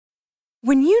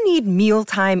When you need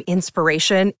mealtime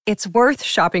inspiration, it's worth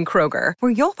shopping Kroger,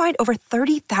 where you'll find over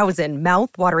 30,000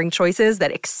 mouth-watering choices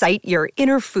that excite your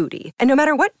inner foodie. And no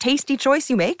matter what tasty choice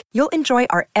you make, you'll enjoy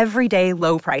our everyday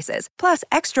low prices, plus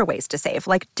extra ways to save,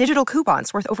 like digital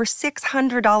coupons worth over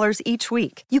 $600 each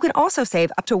week. You can also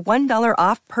save up to $1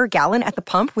 off per gallon at the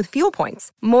pump with fuel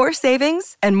points. More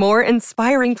savings and more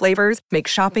inspiring flavors make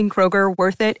shopping Kroger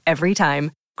worth it every time.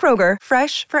 Kroger,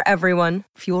 fresh for everyone.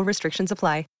 Fuel restrictions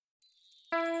apply.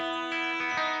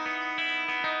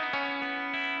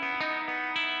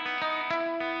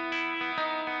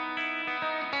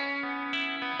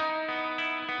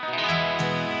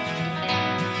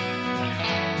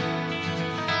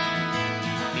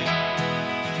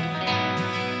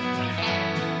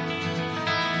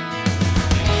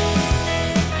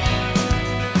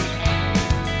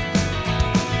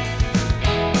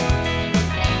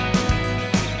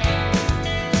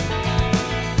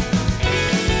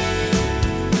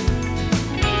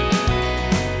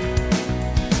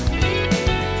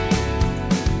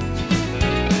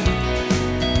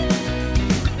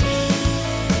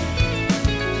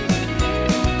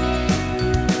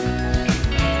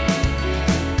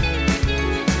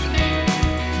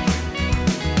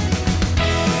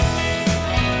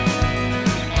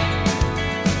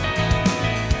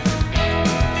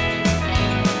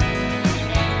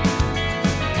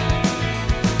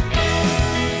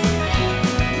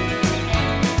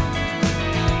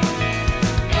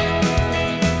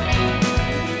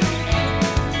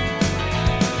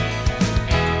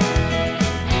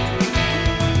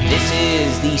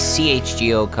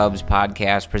 CHGO Cubs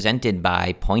podcast presented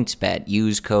by PointsBet.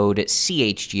 Use code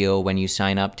CHGO when you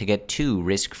sign up to get 2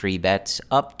 risk-free bets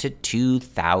up to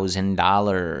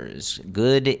 $2,000.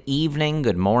 Good evening,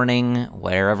 good morning,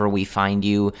 wherever we find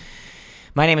you.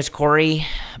 My name is Corey.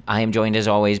 I am joined as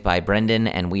always by Brendan,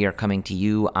 and we are coming to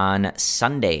you on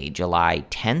Sunday, July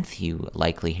 10th. You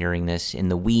likely hearing this in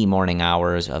the wee morning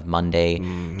hours of Monday,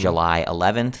 July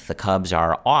 11th. The Cubs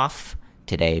are off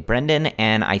today, Brendan,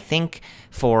 and I think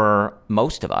for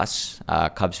most of us,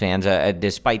 Cubs fans,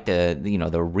 despite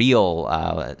the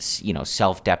real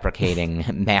self-deprecating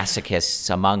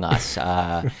masochists among us,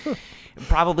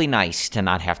 probably nice to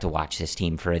not have to watch this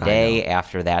team for a day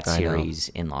after that series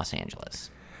in Los Angeles.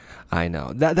 I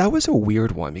know. That was a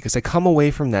weird one because I come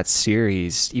away from that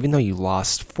series, even though you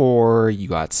lost 4, you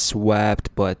got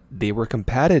swept, but they were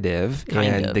competitive.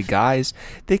 The guys,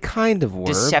 they kind of were.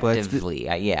 Deceptively,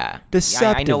 yeah.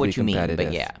 Deceptively I know what you mean,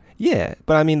 but yeah. Yeah,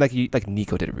 but I mean, like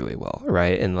Nico did really well,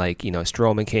 right? And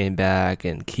Stroman came back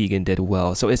and Keegan did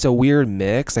well. So it's a weird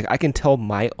mix. Like I can tell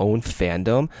my own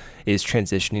fandom is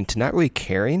transitioning to not really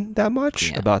caring that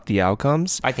much about the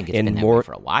outcomes. I think it's been that way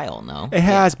for a while, no? It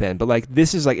has been, but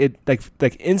this is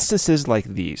like instances like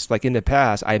these. Like in the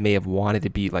past, I may have wanted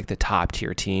to be like the top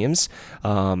tier teams,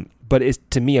 but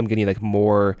to me, I'm getting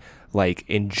more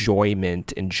enjoy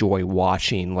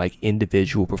watching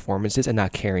individual performances and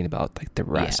not caring about the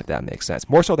rest, if that makes sense.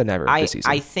 More so than ever this season.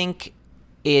 I think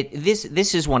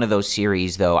this is one of those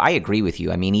series, though. I agree with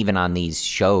you. I mean, even on these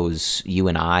shows, you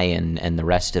and I and the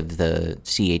rest of the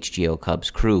CHGO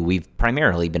Cubs crew, we've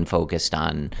primarily been focused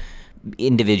on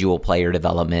individual player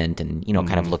development and,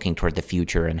 kind of looking toward the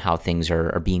future and how things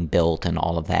are being built and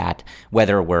all of that.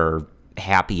 Whether we're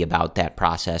happy about that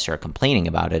process or complaining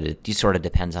about it, it sort of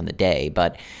depends on the day.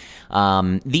 But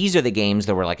these are the games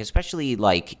that were especially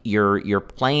you're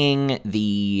playing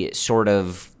the sort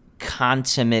of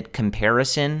consummate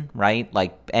comparison, right?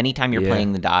 Anytime you're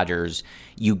playing the Dodgers,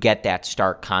 you get that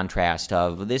stark contrast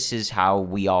of this is how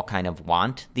we all kind of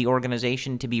want the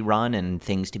organization to be run and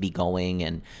things to be going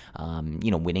and,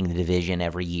 winning the division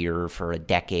every year for a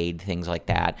decade, things like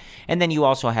that. And then you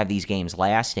also have these games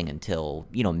lasting until,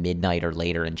 midnight or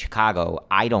later in Chicago.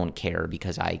 I don't care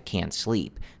because I can't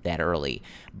sleep that early.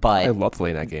 But I love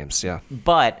late night games, yeah.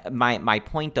 But my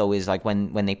point, though, is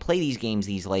when they play these games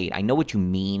these late, I know what you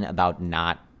mean about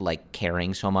not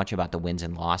caring so much about the wins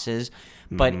and losses,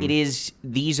 but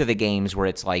these are the games where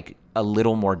it's a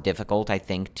little more difficult, I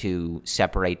think, to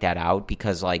separate that out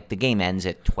because the game ends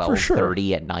at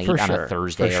 12:30 at night on a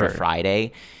Thursday or a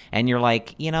Friday, and you're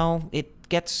it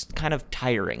gets kind of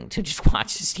tiring to just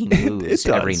watch this team lose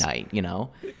every night,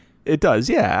 It does,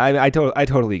 yeah. I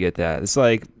totally get that. It's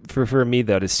for me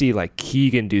though to see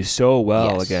Keegan do so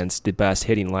well against the best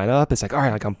hitting lineup. It's all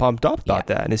right, I'm pumped up about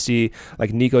that. And to see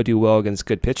Nico do well against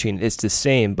good pitching, it's the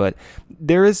same. But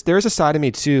there is a side of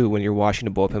me too when you're watching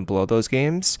the bullpen blow those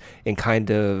games and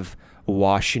kind of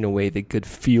washing away the good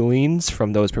feelings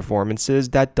from those performances,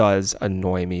 that does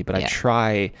annoy me. But I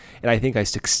try, and I think I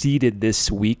succeeded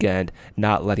this weekend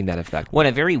not letting that affect me. Well,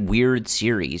 a very weird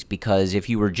series, because if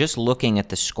you were just looking at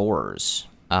the scores,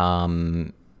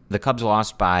 the Cubs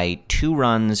lost by 2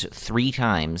 runs 3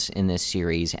 times in this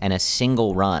series and a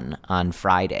single run on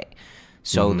Friday.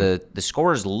 So the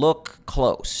scores look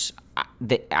close.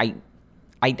 I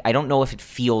don't know if it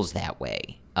feels that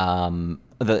way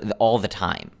all the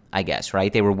time, I guess,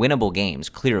 right? They were winnable games,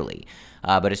 clearly.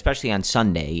 But especially on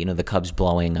Sunday, the Cubs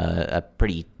blowing a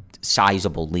pretty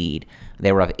sizable lead.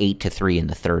 They were up 8-3 in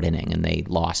the 3rd inning, and they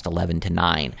lost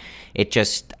 11-9. It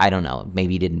just, I don't know,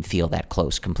 maybe didn't feel that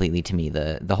close completely to me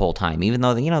the whole time. Even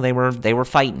though they were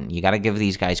fighting. You got to give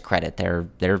these guys credit.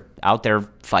 They're out there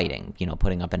fighting,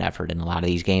 putting up an effort. In a lot of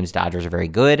these games, Dodgers are very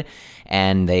good,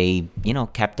 and they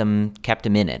kept them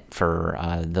in it for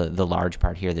the large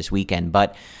part here this weekend.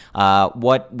 But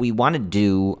what we want to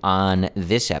do on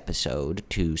this episode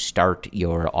to start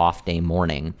your off day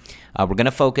morning, we're going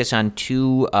to focus on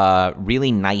 2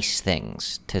 really nice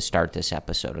things to start this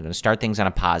episode. We're going to start things on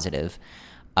a positive,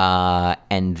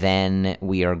 and then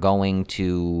we are going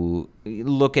to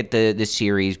look at the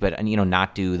series, but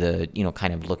not do the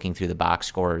kind of looking through the box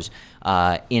scores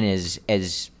in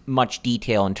as much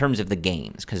detail in terms of the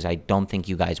games, because I don't think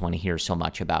you guys want to hear so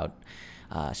much about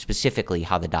specifically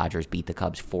how the Dodgers beat the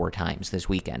Cubs 4 times this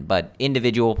weekend, but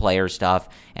individual player stuff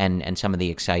and some of the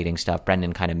exciting stuff.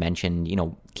 Brendan kind of mentioned,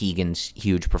 Keegan's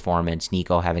huge performance,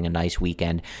 Nico having a nice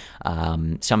weekend,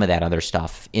 some of that other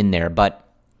stuff in there. But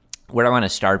where I want to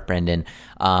start, Brendan,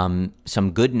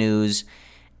 some good news,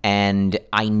 and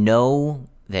I know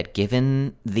that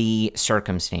given the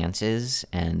circumstances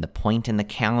and the point in the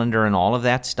calendar and all of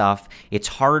that stuff, it's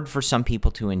hard for some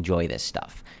people to enjoy this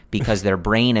stuff because their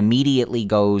brain immediately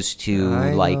goes to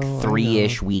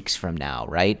 3-ish weeks from now,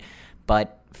 right?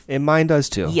 But and mine does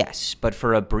too. Yes, but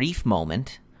for a brief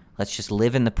moment, let's just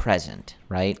live in the present,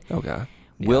 right? Okay.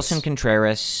 Yes. Willson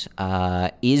Contreras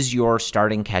is your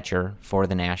starting catcher for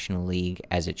the National League,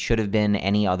 as it should have been.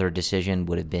 Any other decision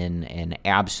would have been an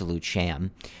absolute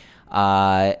sham.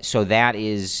 So that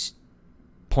is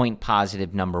point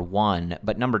positive number 1.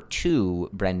 But number 2,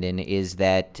 Brendan, is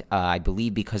that I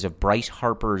believe because of Bryce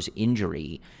Harper's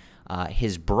injury,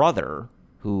 his brother,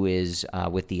 who is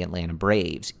with the Atlanta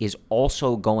Braves, is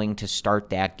also going to start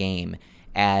that game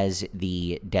as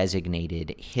the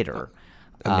designated hitter.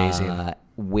 Amazing.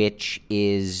 Which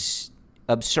is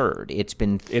absurd. It's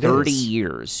been 30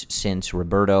 years since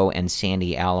Roberto and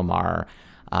Sandy Alomar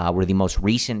were the most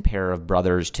recent pair of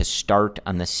brothers to start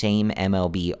on the same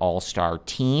MLB All-Star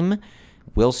team.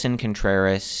 Willson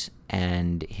Contreras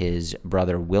and his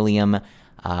brother William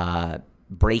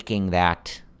breaking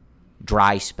that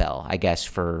dry spell, I guess,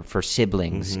 for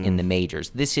siblings in the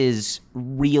majors. This is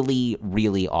really,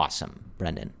 really awesome,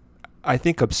 Brendan. I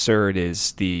think absurd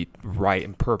is the right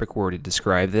and perfect word to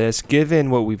describe this,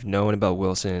 given what we've known about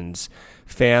Wilson's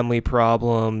family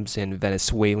problems and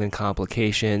Venezuelan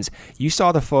complications. You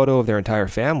saw the photo of their entire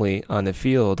family on the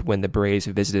field when the Braves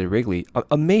visited Wrigley.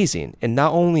 Amazing. And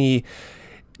not only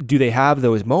do they have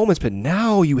those moments, but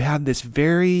now you have this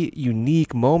very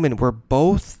unique moment where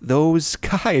both those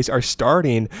guys are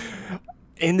starting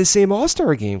in the same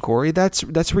All-Star game, Corey. That's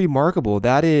remarkable.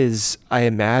 That is, I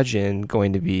imagine,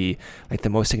 going to be like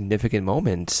the most significant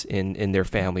moment in their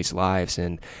families' lives.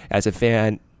 And as a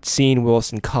fan, seeing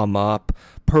Willson come up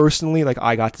personally, like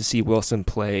I got to see Willson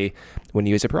play when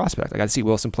he was a prospect. I got to see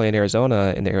Willson play in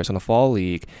Arizona in the Arizona Fall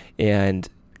League, and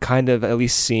kind of at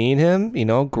least seeing him,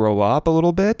 grow up a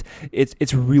little bit.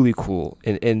 It's really cool.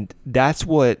 And that's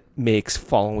what makes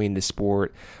following the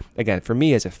sport, again, for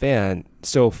me as a fan,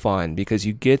 so fun, because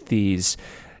you get these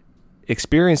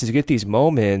experiences, you get these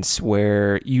moments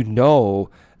where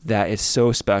that it's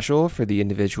so special for the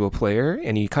individual player,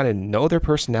 and you kind of know their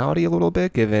personality a little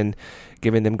bit, given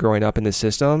them growing up in the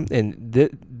system. And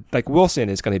like Willson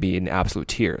is going to be in absolute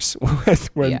tears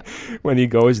when he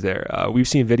goes there. We've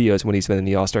seen videos when he's been in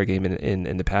the All-Star game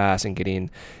in the past and getting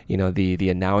the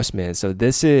announcement. So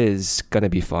this is going to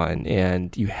be fun,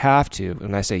 and you have to.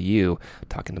 When I say you,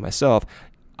 talking to myself,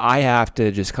 I have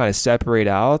to just kind of separate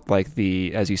out, like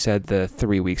as you said, the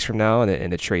 3 weeks from now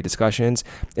and the trade discussions,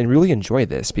 and really enjoy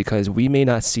this, because we may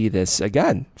not see this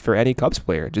again for any Cubs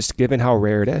player, just given how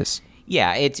rare it is.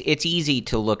 Yeah, it's easy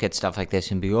to look at stuff like this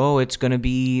and be, it's going to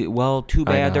be, well, too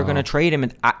bad they're going to trade him.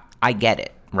 And I get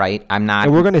it, right? I'm not.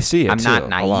 And we're going to see it. I'm not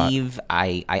naive.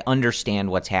 I understand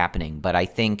what's happening, but I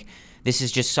think this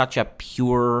is just such a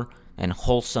pure and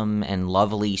wholesome and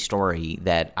lovely story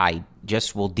that I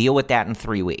just will deal with that in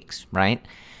 3 weeks, right?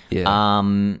 Yeah.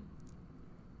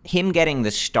 him getting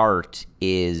the start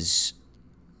is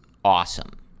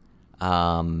awesome.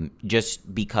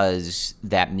 Just because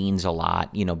that means a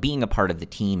lot. Being a part of the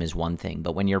team is one thing,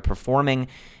 but when you're performing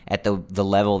at the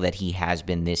level that he has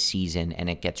been this season and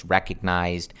it gets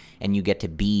recognized and you get to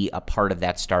be a part of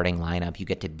that starting lineup, you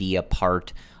get to be a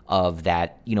part of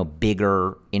that,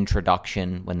 bigger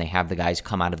introduction when they have the guys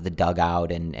come out of the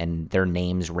dugout and their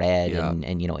names read and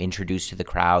introduced to the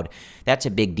crowd. That's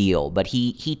a big deal. But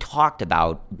he talked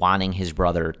about wanting his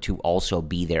brother to also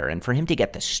be there. And for him to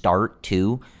get the start,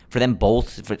 too, for them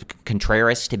both, for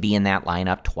Contreras to be in that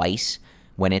lineup twice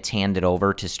when it's handed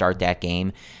over to start that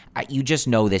game, you just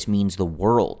know this means the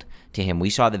world to him. We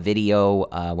saw the video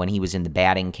when he was in the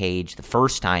batting cage the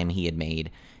first time he had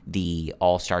made the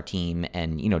All-Star team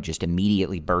and, just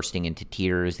immediately bursting into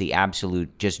tears, the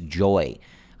absolute just joy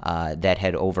that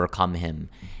had overcome him.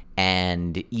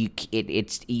 And you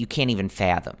can't even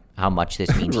fathom how much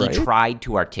this means. Right? He tried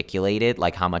to articulate it,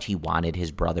 like how much he wanted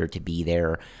his brother to be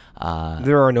there.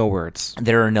 There are no words.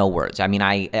 There are no words. I mean,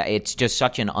 it's just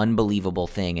such an unbelievable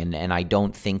thing, and I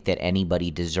don't think that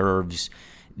anybody deserves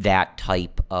that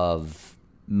type of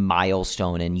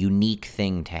milestone and unique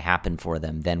thing to happen for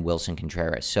them than Willson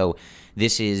Contreras. So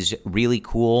this is really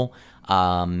cool.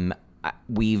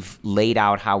 We've laid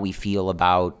out how we feel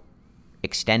about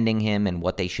extending him and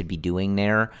what they should be doing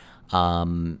there.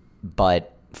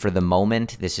 But for the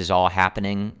moment, this is all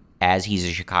happening as he's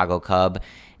a Chicago Cub,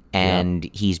 and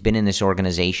he's been in this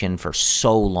organization for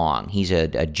so long. He's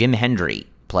a Jim Hendry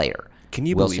player. Can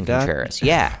you Willson believe that? Contreras.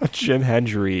 Yeah. A Jim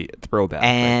Hendry throwback.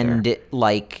 And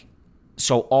right there.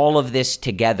 So all of this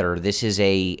together, this is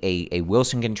a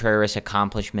Willson Contreras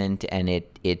accomplishment, and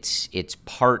it's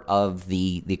part of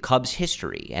the Cubs'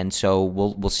 history. And so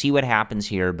we'll see what happens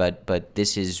here, but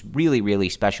this is really, really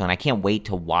special, and I can't wait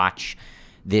to watch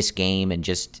this game and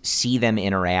just see them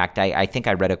interact. I think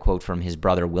I read a quote from his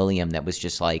brother William that was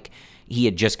just like, he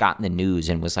had just gotten the news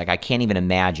and was like, I can't even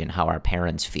imagine how our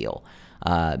parents feel.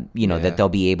 That they'll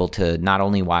be able to not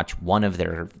only watch one of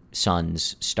their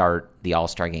sons start the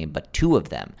All-Star game, but two of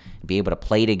them be able to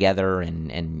play together.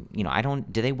 And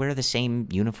do they wear the same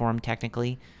uniform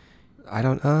technically? I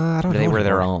don't know. Do they wear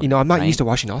their own? I'm not used to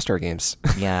watching All-Star games.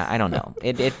 Yeah, I don't know.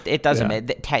 It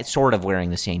doesn't. Sort of wearing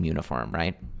the same uniform,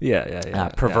 right? Yeah.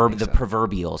 The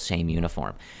proverbial same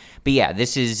uniform. But yeah,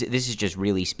 this is just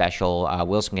really special.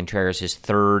 Willson Contreras'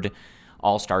 third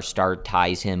All-Star start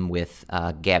ties him with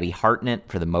Gabby Hartnett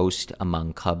for the most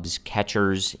among Cubs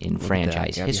catchers in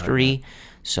franchise history. Hartnett.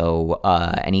 So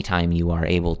anytime you are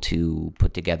able to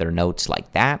put together notes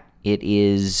like that, it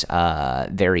is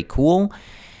very cool.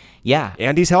 Yeah.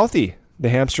 And he's healthy. The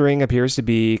hamstring appears to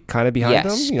be kind of behind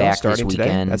him. Back starting this weekend.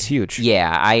 Today. That's huge.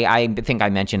 Yeah, I think I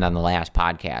mentioned on the last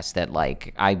podcast that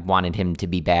I wanted him to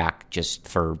be back just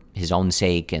for his own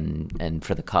sake and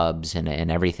for the Cubs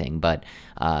and everything. But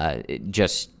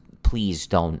just please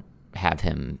don't have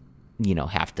him,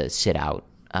 have to sit out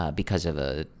because of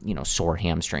a sore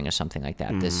hamstring or something like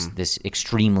that. This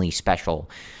extremely special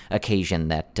occasion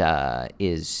that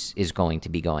is going to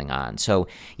be going on. So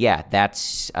yeah,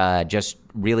 that's just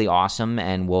really awesome,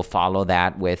 and we'll follow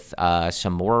that with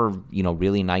some more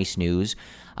really nice news.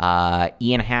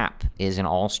 Ian Happ is an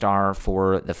All-Star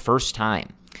for the first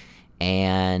time.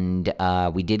 And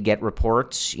we did get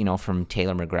reports, from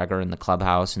Taylor McGregor in the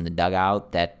clubhouse and the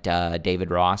dugout that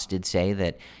David Ross did say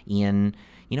that Ian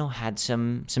had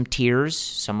some tears.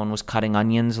 Someone was cutting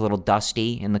onions, a little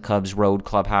dusty, in the Cubs road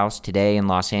clubhouse today in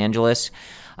Los Angeles.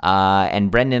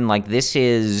 And Brendan, this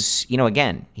is,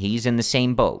 again, he's in the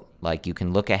same boat. You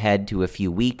can look ahead to a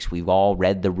few weeks. We've all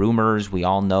read the rumors. We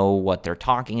all know what they're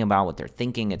talking about, what they're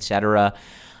thinking, etc.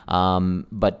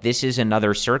 But this is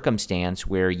another circumstance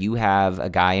where you have a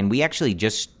guy, and we actually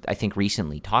just, I think,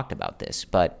 recently talked about this,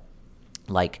 but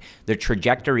the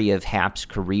trajectory of Happ's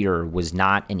career was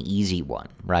not an easy one,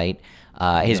 right?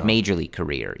 His major league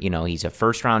career, he's a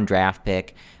first-round draft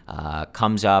pick,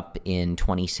 comes up in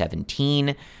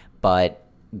 2017, but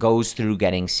goes through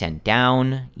getting sent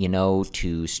down,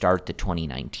 to start the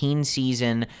 2019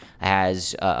 season,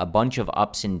 has a bunch of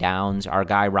ups and downs. Our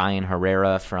guy Ryan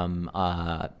Herrera from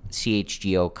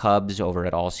CHGO Cubs over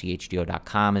at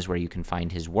allchgo.com is where you can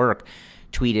find his work,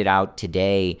 tweeted out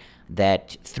today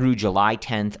that through July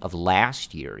 10th of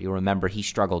last year, you'll remember he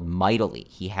struggled mightily.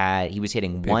 He was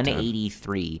hitting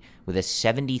 183 with a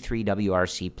 73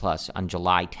 WRC plus on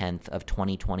July 10th of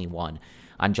 2021.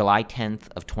 On July 10th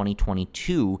of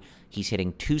 2022, he's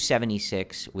hitting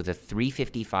 276 with a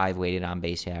 355 weighted on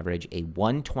base average, a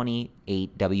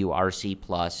 128 WRC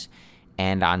plus,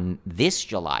 and on this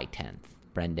July 10th,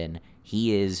 Brendan,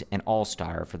 he is an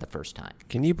all-star for the first time.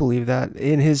 Can you believe that?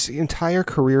 In his entire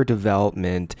career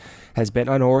development has been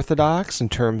unorthodox in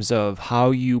terms of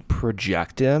how you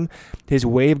project him. His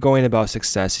way of going about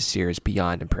success this year is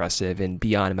beyond impressive and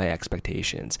beyond my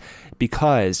expectations,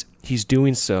 because he's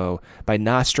doing so by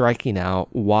not striking out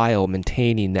while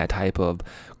maintaining that type of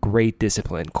great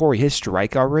discipline. Corey, his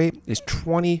strikeout rate is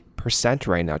 20%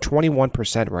 right now,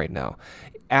 21% right now.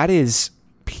 At his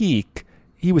peak,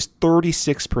 he was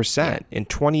 36% in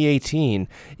 2018.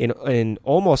 In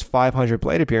almost 500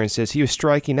 plate appearances, he was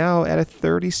striking out at a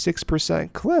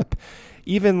 36% clip.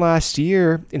 Even last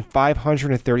year, in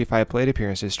 535 plate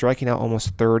appearances, striking out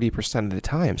almost 30% of the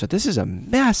time. So this is a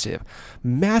massive,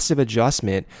 massive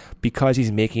adjustment because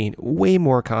he's making way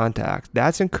more contact.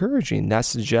 That's encouraging. That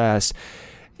suggests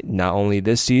not only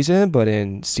this season, but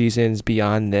in seasons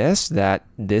beyond this, that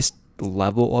this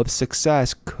level of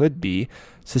success could be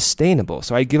sustainable.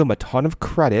 So I give him a ton of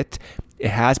credit. It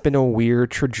has been a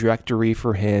weird trajectory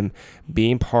for him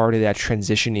being part of that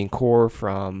transitioning core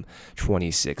from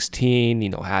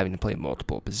 2016, having to play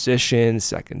multiple positions,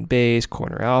 second base,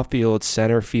 corner outfield,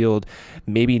 center field,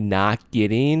 maybe not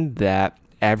getting that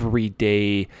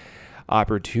everyday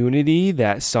opportunity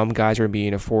that some guys are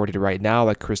being afforded right now,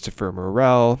 like Christopher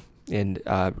Morel, and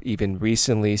even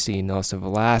recently seeing Nelson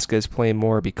Velasquez play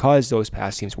more because those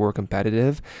past teams were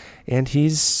competitive, and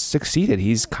he's succeeded.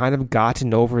 He's kind of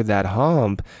gotten over that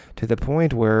hump to the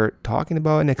point where talking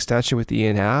about an extension with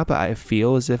Ian Happ, I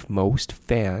feel as if most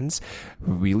fans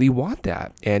really want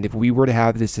that. And if we were to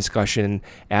have this discussion,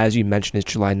 as you mentioned his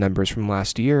July numbers from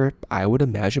last year, I would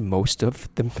imagine most of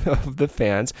the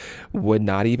fans would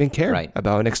not even care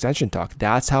about an extension talk.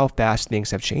 That's how fast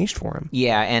things have changed for him.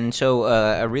 Yeah, and so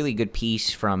a really good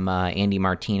piece from Andy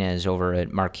Martinez over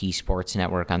at Marquee Sports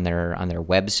Network on their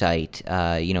website,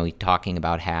 talking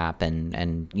about Happ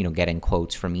and getting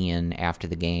quotes from Ian after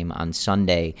the game on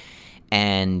Sunday.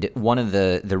 And one of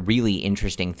the really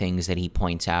interesting things that he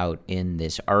points out in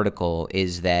this article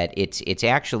is that it's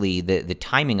actually the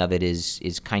timing of it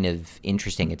is kind of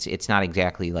interesting. It's not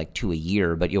exactly like to a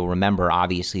year, but you'll remember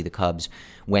obviously the Cubs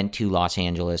went to Los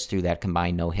Angeles through that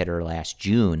combined no-hitter last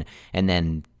June, and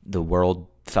then the world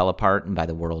fell apart, and by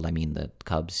the world I mean the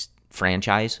Cubs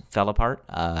franchise fell apart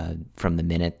from the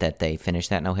minute that they finished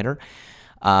that no-hitter.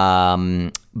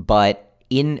 But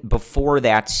before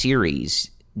that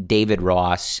series, David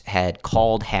Ross had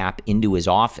called Happ into his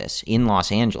office in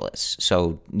Los Angeles.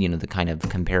 So, the kind of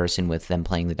comparison with them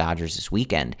playing the Dodgers this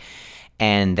weekend.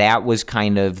 And that was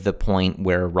kind of the point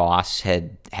where Ross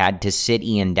had to sit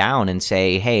Ian down and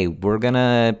say, hey, we're going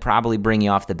to probably bring you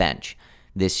off the bench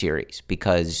this series,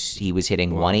 because he was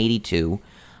hitting 182.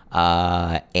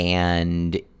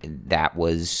 And that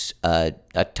was a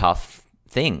tough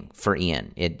thing for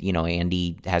Ian.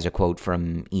 Andy has a quote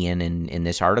from Ian in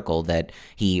this article that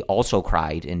he also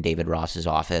cried in David Ross's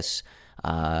office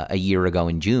a year ago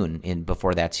in June,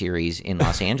 before that series in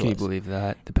Los Angeles. Can you believe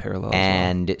that? The parallels.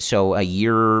 And so a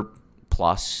year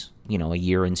plus, a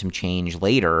year and some change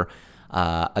later,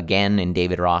 again in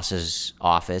David Ross's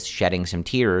office, shedding some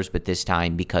tears, but this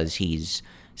time because he's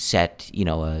set,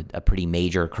 a pretty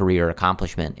major career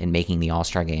accomplishment in making the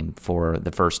All-Star game for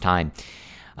the first time.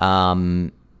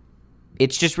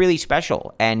 It's just really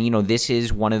special. And, this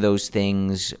is one of those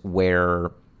things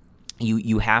where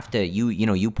you have to,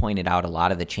 you pointed out a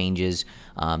lot of the changes,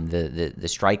 the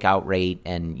strikeout rate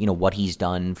and, what he's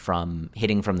done from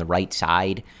hitting from the right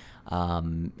side,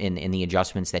 in the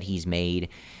adjustments that he's made.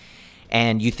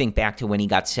 And you think back to when he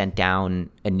got sent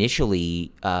down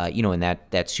initially, in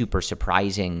that super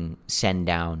surprising send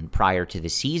down prior to the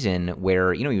season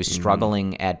where, he was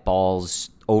struggling at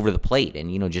balls over the plate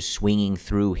and, just swinging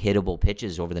through hittable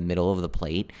pitches over the middle of the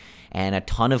plate, and a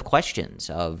ton of questions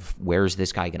of where's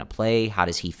this guy going to play? How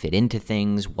does he fit into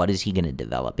things? What is he going to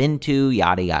develop into?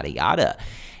 Yada, yada, yada.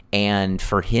 And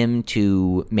for him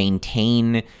to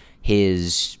maintain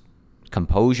his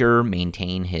composure,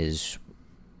 maintain his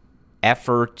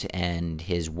effort and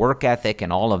his work ethic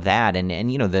and all of that, and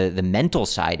the mental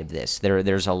side of this,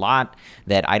 there's a lot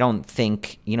that I don't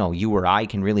think you or I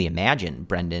can really imagine,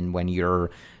 Brendan, when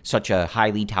you're such a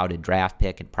highly touted draft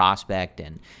pick and prospect,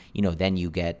 and then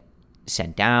you get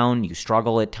sent down, you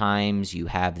struggle at times, you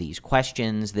have these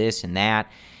questions, this and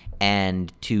that,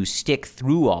 and to stick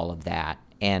through all of that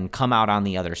and come out on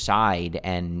the other side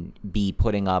and be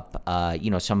putting up,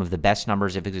 some of the best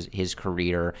numbers of his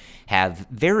career, have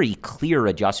very clear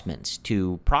adjustments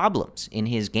to problems in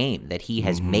his game that he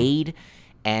has made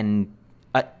and,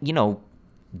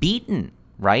 beaten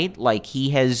right? Like he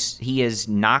has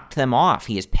knocked them off.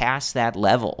 He has passed that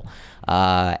level.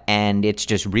 And it's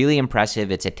just really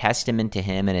impressive. It's a testament to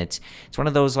him, and it's one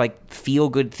of those like feel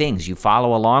good things. You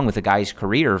follow along with a guy's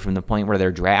career from the point where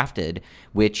they're drafted,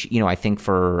 which, you know, I think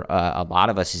for a lot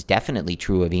of us is definitely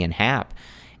true of Ian Happ.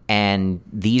 And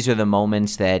these are the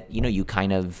moments that, you know, you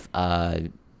kind of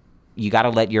you got to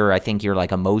let your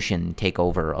like emotion take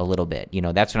over a little bit. You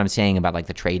know, that's what I'm saying about like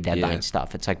the trade deadline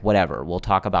stuff. It's like, whatever, we'll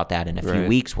talk about that in a few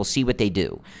weeks. We'll see what they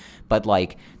do. But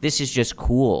like, this is just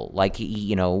cool. Like,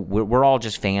 you know, we're all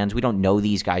just fans. We don't know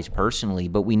these guys personally,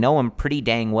 but we know them pretty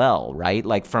dang well, right?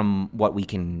 Like from what we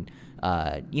can,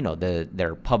 you know,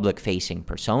 their public facing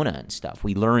persona and stuff.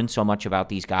 We learn so much about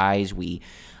these guys. We,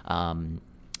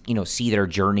 you know, see their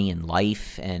journey in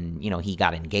life, and, you know, he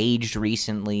got engaged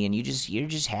recently, and you're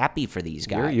just happy for these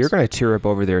guys. You're going to tear up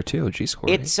over there too, geez,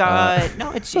 Corey. It's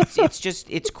no, it's just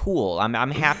it's cool. I'm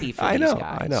happy for these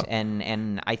guys. I know.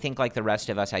 And I think like the rest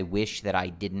of us, I wish that I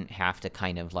didn't have to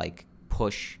kind of like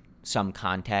push some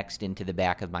context into the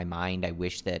back of my mind. I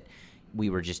wish that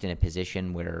we were just in a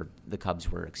position where the Cubs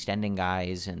were extending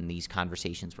guys and these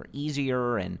conversations were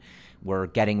easier, and we're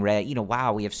getting ready. You know,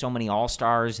 wow, we have so many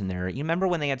All-Stars, and you remember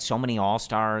when they had so many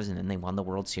All-Stars and then they won the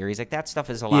World Series? Like, that stuff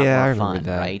is a lot more fun,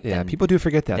 right? Yeah, people do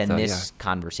forget that, than this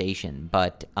conversation.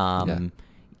 But the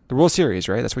World Series,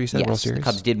 right? That's what you said, yes, World Series? the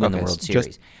Cubs did win the World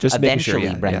Series. Just eventually,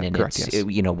 sure, Brendan, correct, yes.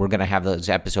 you know, we're going to have those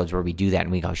episodes where we do that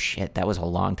and we go, shit, that was a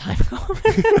long time ago.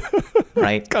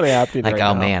 Right? Kind of happening like, right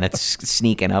oh now. man, it's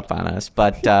sneaking up on us.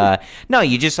 But no,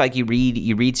 you just like you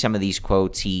read some of these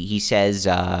quotes. He says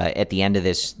at the end of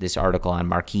this article on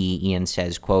Marquee, Ian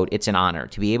says, quote, "It's an honor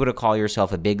to be able to call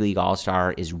yourself a big league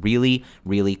all-star is really,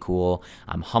 really cool.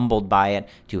 I'm humbled by it.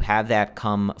 To have that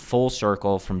come full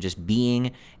circle from just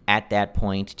being at that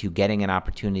point to getting an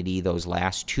opportunity those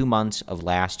last 2 months of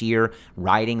last year,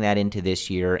 riding that into this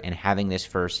year, and having this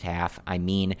first half. I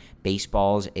mean,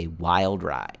 baseball's a wild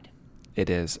ride." It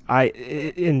is.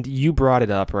 And you brought it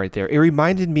up right there. It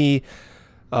reminded me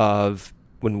of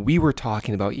when we were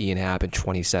talking about Ian Happ in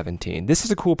 2017. This is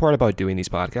a cool part about doing these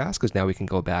podcasts, because now we can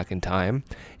go back in time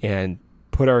and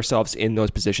put ourselves in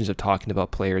those positions of talking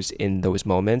about players in those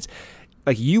moments.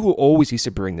 Like, you always used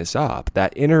to bring this up,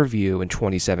 that interview in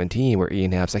 2017 where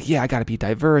Ian Happ's like, yeah, I got to be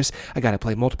diverse. I got to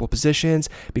play multiple positions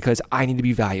because I need to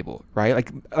be valuable, right?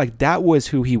 Like that was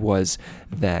who he was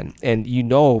then. And you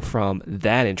know, from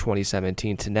then in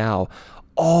 2017 to now,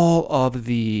 all of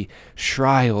the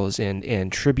trials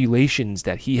and tribulations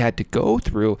that he had to go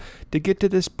through to get to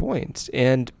this point.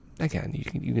 And again,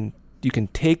 you can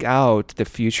take out the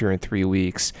future in 3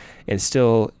 weeks and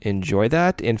still enjoy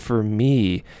that. And for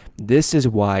me, this is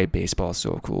why baseball is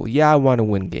so cool. Yeah, I want to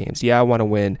win games. Yeah, I want to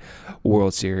win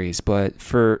World Series. But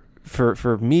for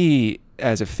me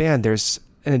as a fan, there's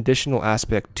an additional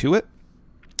aspect to it.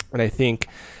 And I think,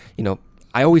 you know,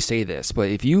 I always say this, but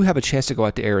if you have a chance to go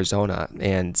out to Arizona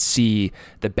and see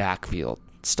the backfield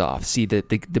stuff, see the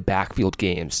backfield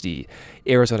games, the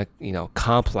Arizona, you know,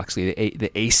 complex league, the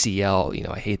ACL, you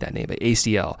know, I hate that name, but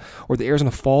ACL, or the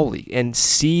Arizona Fall League, and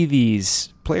see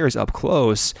these players up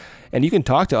close, and you can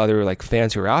talk to other like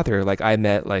fans who are out there. Like I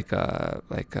met like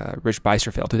Rich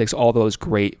Beisterfeld, who takes all those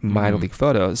great minor league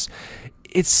photos.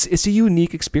 It's a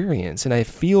unique experience, and I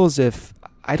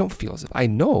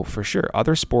know for sure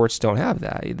other sports don't have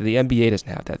that. The NBA doesn't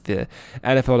have that. The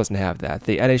NFL doesn't have that.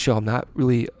 The NHL I'm not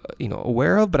really, you know,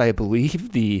 aware of, but I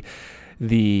believe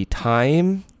the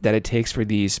time that it takes for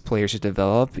these players to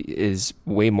develop is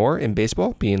way more in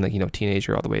baseball, being like, you know,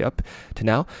 teenager all the way up to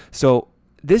now. So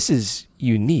this is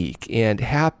unique, and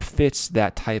Happ fits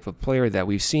that type of player that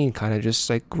we've seen kind of just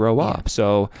like grow up.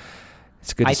 So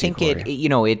it's good to see, Corey.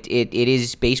 it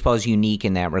is, baseball is unique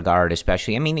in that regard,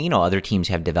 especially. I mean, you know, other teams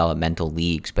have developmental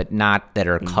leagues, but not that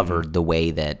are covered the way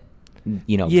that,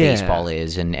 you know, baseball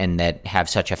is, and that have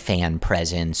such a fan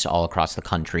presence all across the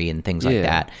country and things like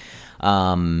that.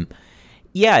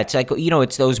 It's like, you know,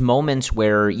 it's those moments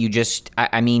where you just,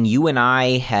 I mean, you and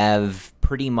I have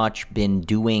pretty much been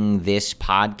doing this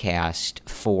podcast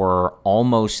for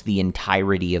almost the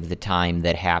entirety of the time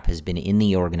that Happ has been in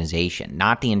the organization.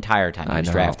 Not the entire time. He was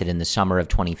drafted in the summer of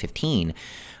 2015,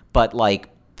 but like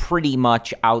pretty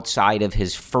much outside of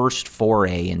his first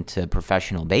foray into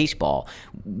professional baseball,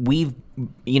 we've,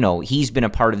 you know, he's been a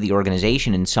part of the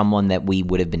organization and someone that we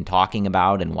would have been talking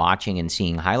about and watching and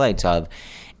seeing highlights of.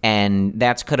 And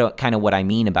that's kind of what I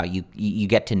mean about you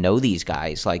get to know these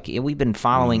guys. Like, we've been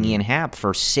following Ian Happ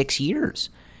for 6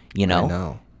 years, you know? I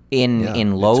know.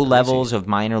 In low levels of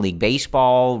minor league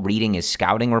baseball, reading his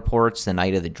scouting reports the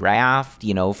night of the draft,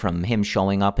 you know, from him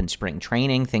showing up in spring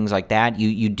training, things like that.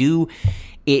 You do,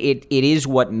 it is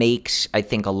what makes, I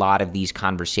think, a lot of these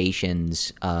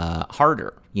conversations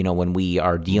harder, when we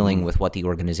are dealing with what the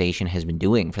organization has been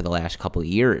doing for the last couple of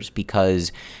years,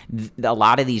 because a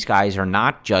lot of these guys are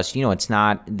not just, it's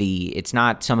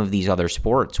not some of these other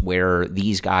sports where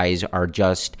these guys are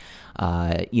just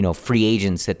free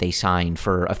agents that they sign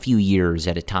for a few years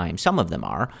at a time. Some of them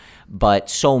are, but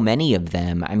so many of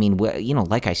them,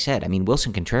 like I said,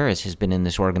 Wilson Contreras has been in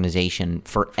this organization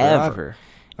forever.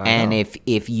 And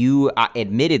if you,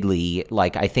 admittedly,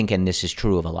 like I think, and this is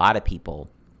true of a lot of people,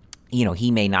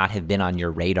 he may not have been on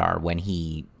your radar when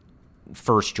he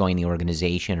first joined the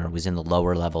organization or was in the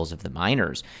lower levels of the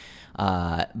minors,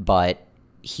 but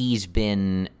he's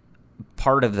been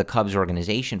part of the Cubs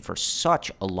organization for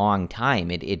such a long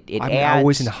time. I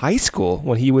was in high school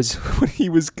when he was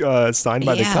signed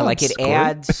by the Cubs. Like it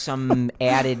adds some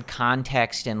added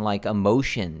context and like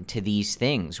emotion to these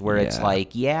things where it's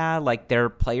like they're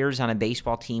players on a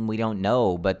baseball team we don't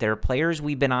know, but they're players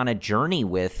we've been on a journey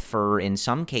with for, in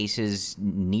some cases,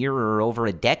 near or over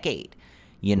a decade.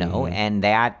 And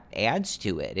that adds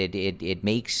to it. It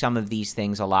makes some of these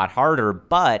things a lot harder,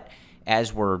 but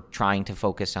as we're trying to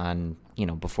focus on,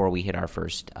 before we hit our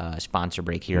first sponsor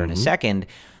break here in a second,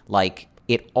 like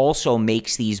it also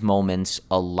makes these moments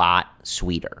a lot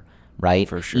sweeter, right?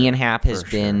 For sure. Ian Happ has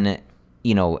been,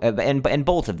 and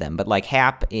both of them, but like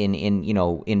Happ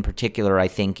in particular, I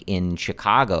think in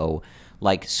Chicago,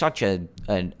 like such an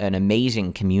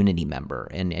amazing community member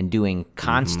and doing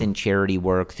constant charity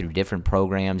work through different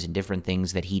programs and different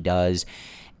things that he does.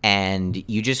 And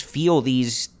you just feel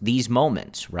these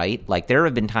moments, right? Like there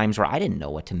have been times where I didn't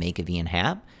know what to make of Ian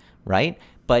Happ, right?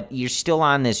 But you're still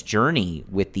on this journey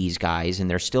with these guys, and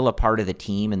they're still a part of the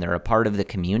team, and they're a part of the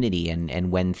community.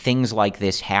 And when things like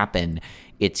this happen,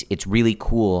 it's really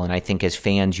cool. And I think as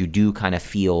fans, you do kind of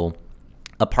feel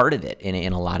a part of it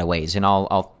in a lot of ways. And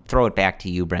I'll throw it back to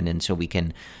you, Brendan, so we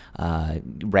can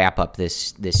wrap up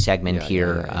this segment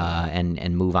here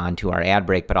and move on to our ad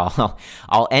break. But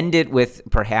I'll end it with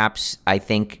perhaps, I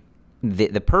think,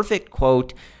 the perfect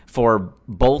quote for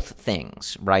both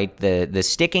things, right? The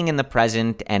sticking in the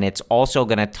present, and it's also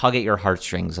going to tug at your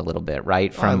heartstrings a little bit,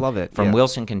 right? I love it. From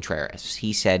Wilson Contreras.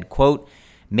 He said, quote,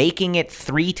 "Making it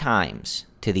 3 times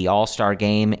to the All-Star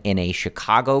game in a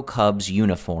Chicago Cubs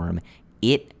uniform,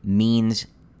 it means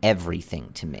everything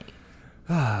to me."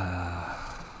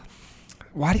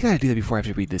 Why do you gotta do that before I have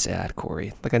to read this ad,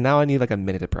 Corey? Like, now I need like a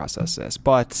minute to process this,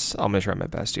 but I'm gonna try my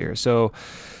best here. So,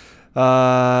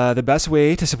 the best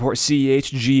way to support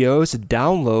CHGO is to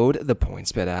download the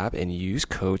PointsBet app and use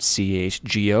code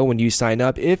CHGO when you sign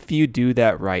up. If you do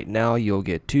that right now, you'll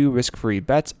get 2 risk-free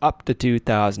bets up to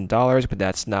 $2,000, but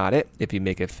that's not it. If you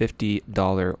make a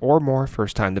 $50 or more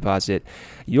first-time deposit,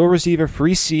 you'll receive a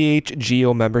free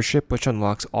CHGO membership, which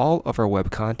unlocks all of our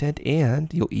web content,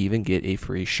 and you'll even get a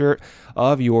free shirt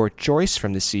of your choice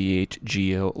from the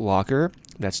CHGO locker.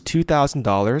 That's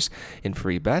 $2,000 in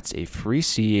free bets, a free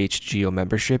CHGO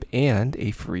membership, and a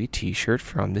free t-shirt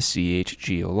from the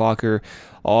CHGO locker,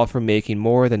 all for making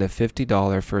more than a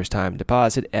 $50 first-time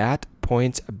deposit at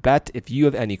PointsBet. If you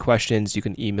have any questions, you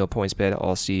can email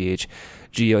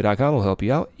pointsbet@allchgo.com. We'll help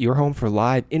you out. Your home for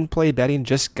live in-play betting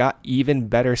just got even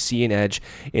better. See an edge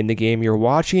in the game you're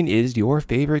watching. Is your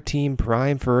favorite team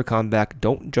primed for a comeback?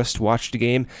 Don't just watch the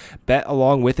game. Bet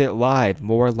along with it live.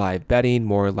 More live betting,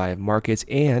 more live markets,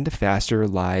 and faster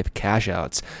live cash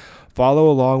outs. Follow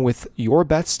along with your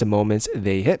bets the moments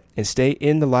they hit and stay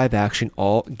in the live action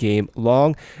all game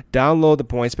long. Download the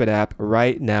PointsBet app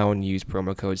right now and use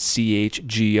promo code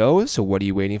CHGO. So what are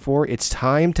you waiting for? It's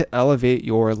time to elevate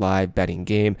your live betting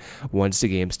game. Once the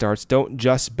game starts, don't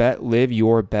just bet, live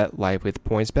your bet life with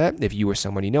PointsBet. If you or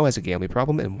someone you know has a gambling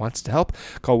problem and wants to help,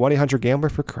 call 1-800-GAMBLER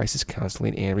for crisis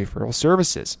counseling and referral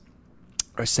services.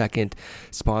 Our second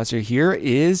sponsor here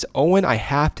is Owen. I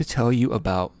have to tell you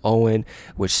about Owen,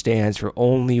 which stands for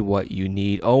Only What You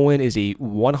Need. Owen is a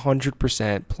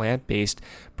 100% plant-based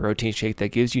protein shake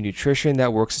that gives you nutrition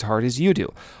that works as hard as you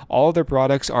do. All their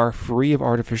products are free of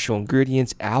artificial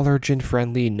ingredients,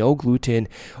 allergen-friendly, no gluten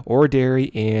or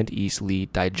dairy, and easily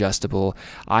digestible.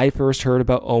 I first heard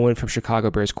about Owen from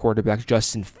Chicago Bears quarterback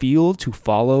Justin Fields, who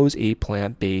follows a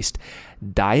plant-based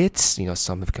diets.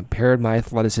 Some have compared my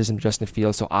athleticism to Justin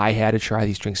Fields, so I had to try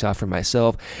these drinks out for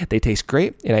myself. They taste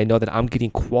great, and I know that I'm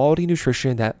getting quality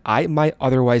nutrition that I might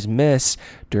otherwise miss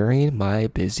during my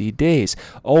busy days.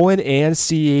 Owen and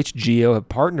CHGO have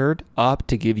partnered up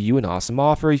to give you an awesome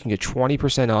offer. You can get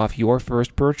 20% off your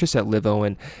first purchase at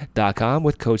liveowen.com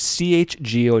with code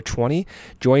CHGO20.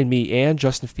 Join me and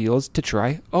Justin Fields to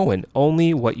try Owen.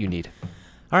 Only what you need.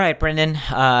 All right, Brendan.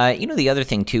 The other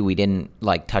thing too, we didn't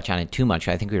touch on it too much.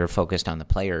 I think we were focused on the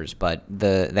players, but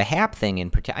the Hap thing in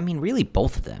particular. I mean, really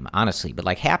both of them, honestly. But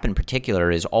Hap in particular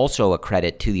is also a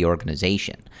credit to the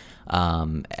organization.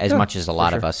 As much as a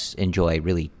lot of us enjoy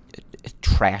really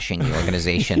trashing the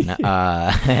organization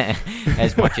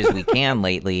as much as we can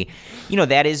lately,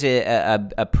 that is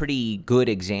a pretty good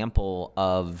example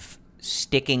of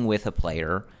sticking with a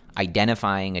player,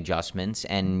 identifying adjustments,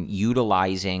 and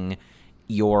utilizing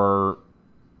your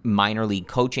minor league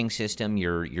coaching system,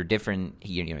 your different,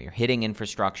 your hitting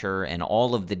infrastructure, and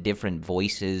all of the different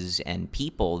voices and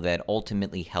people that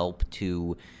ultimately help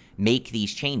to make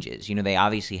these changes. They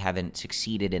obviously haven't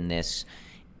succeeded in this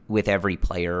with every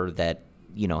player that,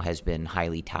 has been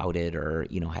highly touted or,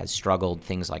 has struggled,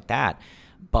 things like that.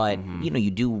 But, you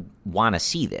do want to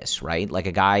see this, right? Like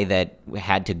a guy that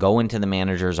had to go into the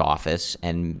manager's office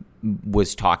and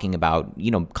was talking about,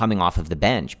 coming off of the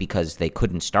bench because they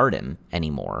couldn't start him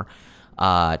anymore,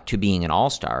 to being an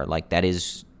all-star. That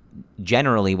is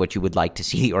generally what you would like to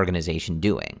see the organization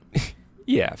doing.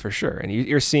 Yeah, for sure. And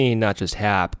you're seeing not just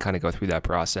Hap kind of go through that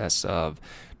process of,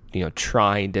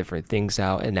 trying different things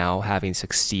out and now having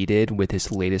succeeded with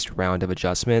his latest round of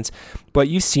adjustments. But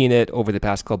you've seen it over the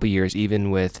past couple of years,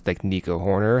 even with Nico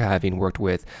Hoerner, having worked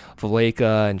with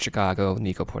Valaika in Chicago,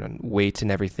 Nico put on weight and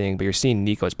everything. But you're seeing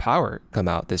Nico's power come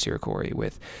out this year, Corey,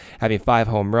 with having 5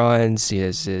 home runs.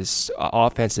 His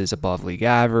offense is above league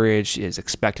average. His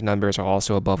expected numbers are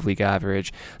also above league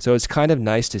average. So it's kind of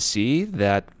nice to see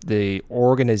that the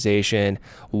organization,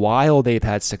 while they've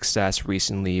had success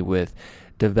recently with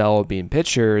developing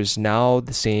pitchers, now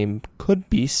the same could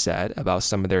be said about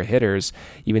some of their hitters,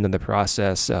 even though the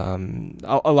process, a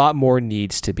lot more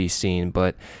needs to be seen.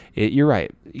 But you're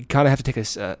right. You kind of have to take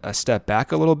a step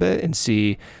back a little bit and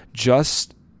see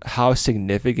just how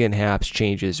significant Hap's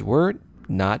changes were,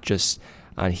 not just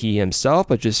on he himself,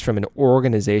 but just from an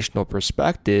organizational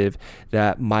perspective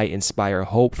that might inspire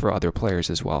hope for other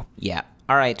players as well. Yeah.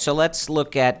 All right, so let's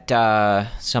look at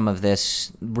some of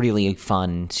this really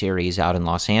fun series out in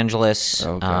Los Angeles.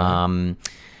 Okay.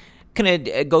 Going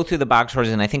to go through the box scores,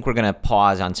 and I think we're going to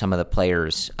pause on some of the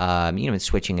players,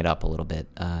 switching it up a little bit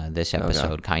this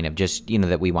episode, kind of, just,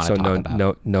 that we want to talk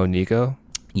about. No Nico?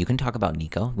 You can talk about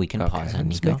Nico. We can pause on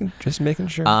Nico. Just making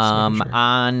sure.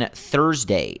 On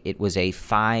Thursday, it was a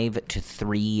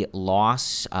 5-3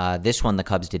 loss. This one, the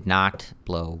Cubs did not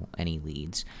blow any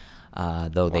leads.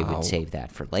 Though they would save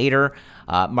that for later.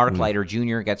 Mark Leiter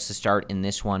Jr. gets the start in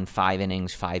this one. 5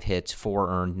 innings, 5 hits, 4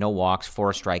 earned, no walks,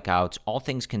 4 strikeouts. All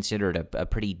things considered, a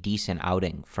pretty decent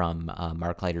outing from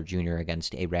Mark Leiter Jr.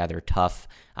 against a rather tough,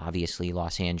 obviously,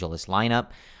 Los Angeles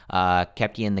lineup.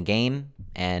 Kept you in the game,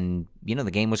 and,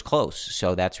 the game was close.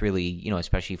 So that's really,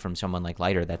 especially from someone like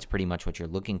Leiter, that's pretty much what you're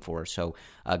looking for. So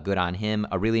good on him.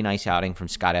 A really nice outing from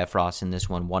Scott Effross in this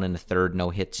one. 1 1/3, no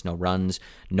hits, no runs,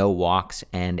 no walks,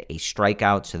 and a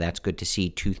strikeout. So that's good to see.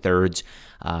 2/3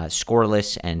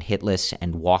 scoreless and hitless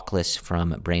and walkless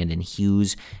from Brandon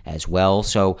Hughes as well.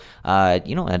 So, a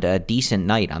decent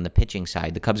night on the pitching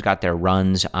side. The Cubs got their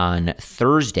runs on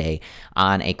Thursday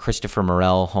on a Christopher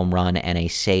Morel home run and a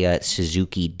Seiya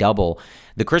Suzuki double.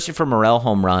 The Christopher Morel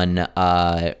home run,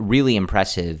 really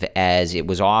impressive, as it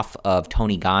was off of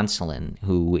Tony Gonsolin,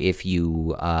 who, if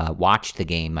you watched the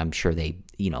game, I'm sure they,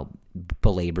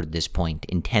 belabored this point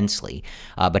intensely.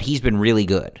 But he's been really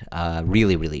good,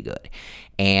 really, really good.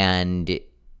 And,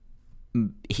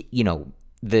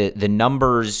 the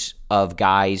numbers of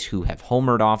guys who have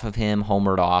homered off of him,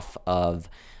 homered off of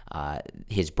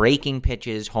his breaking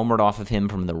pitches, homered off of him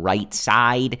from the right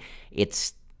side,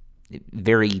 it's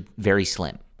very, very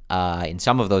slim. In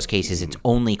some of those cases, it's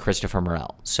only Christopher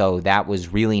Morel. So that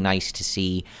was really nice to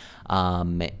see.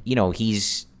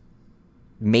 He's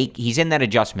in that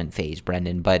adjustment phase,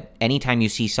 Brendan, but anytime you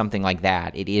see something like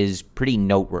that, it is pretty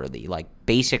noteworthy.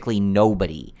 Basically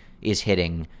nobody is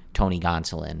hitting Tony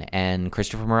Gonsolin, and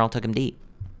Christopher Morel took him deep.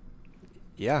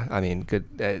 Yeah, I mean,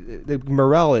 good.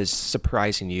 Morel is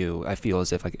surprising you, I feel,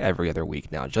 as if every other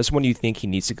week now. Just when you think he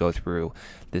needs to go through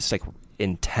this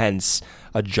intense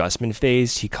adjustment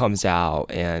phase, he comes out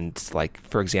and,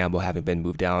 for example, having been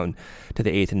moved down to the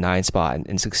 8th and 9th spot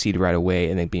and succeed right away,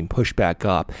 and then being pushed back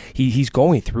up, he's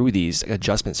going through these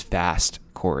adjustments fast,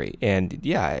 Corey. And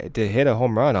yeah, to hit a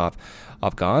home run off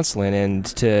Gonsolin and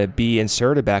to be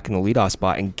inserted back in the leadoff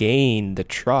spot and gain the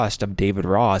trust of David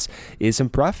Ross is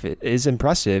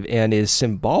impressive and is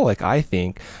symbolic, I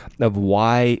think, of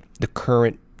why the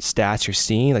current stats you're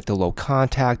seeing, the low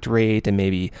contact rate and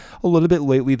maybe a little bit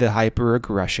lately the hyper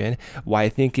aggression, why I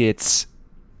think it's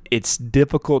it's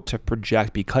difficult to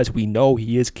project because we know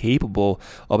he is capable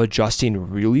of adjusting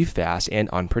really fast and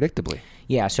unpredictably.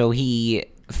 Yeah, so he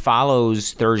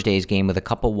follows Thursday's game with a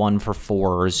couple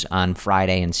 1-for-4s on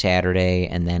Friday and Saturday,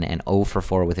 and then an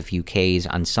 0-for-4 with a few Ks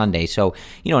on Sunday. So,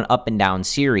 an up and down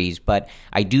series. But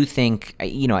I do think,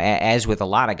 as with a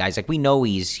lot of guys, like we know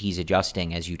he's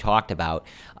adjusting, as you talked about.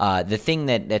 The thing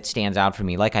that stands out for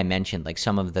me, like I mentioned, like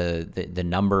some of the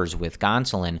numbers with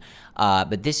Gonsolin,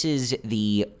 but this is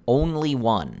the only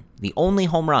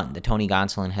home run that Tony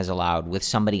Gonsolin has allowed with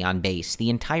somebody on base the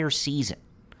entire season.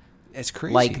 It's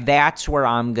crazy. Like, that's where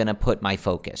I'm going to put my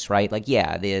focus, right? Like,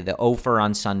 yeah, the 0-for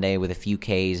on Sunday with a few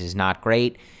Ks is not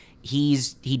great. He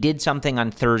did something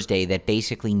on Thursday that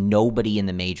basically nobody in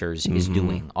the majors is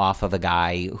doing off of a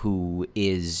guy who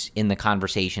is in the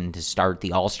conversation to start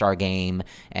the All-Star game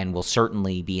and will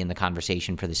certainly be in the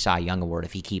conversation for the Cy Young Award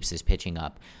if he keeps his pitching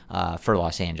up for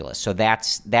Los Angeles. So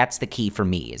that's the key for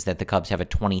me, is that the Cubs have a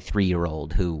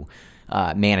 23-year-old who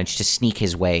managed to sneak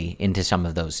his way into some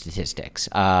of those statistics.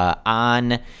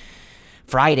 On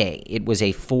Friday, it was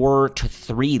a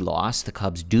 4-3 loss. The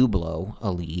Cubs do blow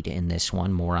a lead in this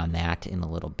one. More on that in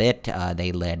a little bit.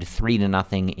 They led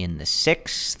 3-0 in the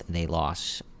 6th. They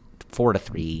lost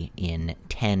 4-3 in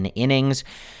 10 innings.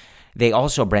 They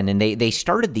also, Brendan, they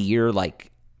started the year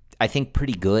I think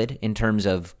pretty good in terms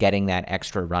of getting that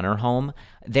extra runner home.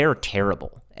 They're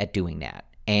terrible at doing that.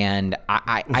 And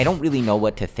I don't really know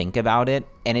what to think about it.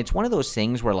 And it's one of those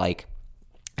things where, I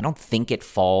don't think it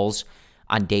falls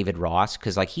on David Ross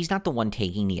because, he's not the one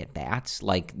taking the at-bats.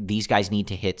 These guys need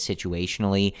to hit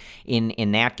situationally.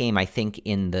 In that game, I think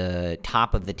in the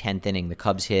top of the 10th inning, the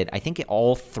Cubs hit, I think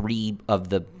all 3 of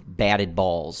the batted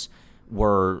balls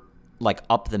were,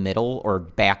 up the middle or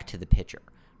back to the pitcher.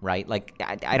 Right?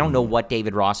 I don't know what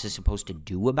David Ross is supposed to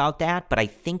do about that, but I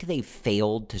think they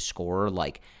failed to score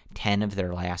 10 of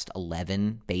their last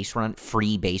 11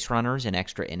 free base runners in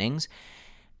extra innings.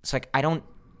 It's I don't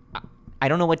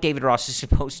know what David Ross is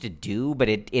supposed to do, but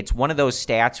it's one of those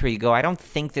stats where you go, I don't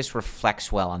think this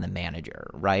reflects well on the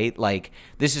manager, right?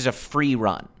 This is a free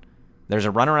run. There's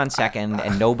a runner on second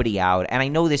and nobody out. And I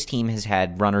know this team has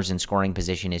had runners in scoring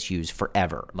position issues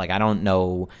forever. I don't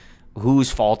know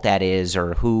whose fault that is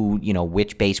or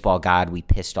which baseball god we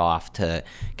pissed off to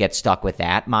get stuck with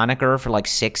that moniker for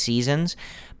 6 seasons.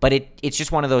 But it's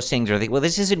just one of those things where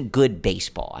this isn't good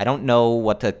baseball. I don't know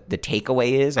what the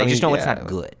takeaway is. I just know it's not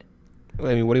good.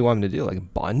 I mean, what do you want him to do?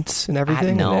 Bunts and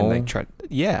everything? No. And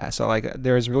then so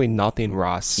there's really nothing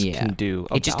Ross can do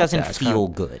about it just doesn't that. feel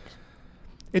good.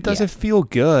 It doesn't feel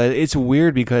good. It's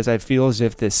weird because I feel as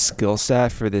if this skill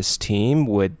set for this team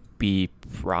would be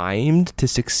primed to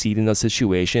succeed in those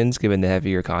situations given the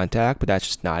heavier contact, but that's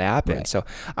just not happened. Right. So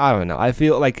I don't know. I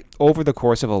feel over the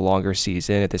course of a longer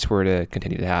season, if this were to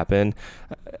continue to happen,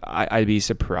 I'd be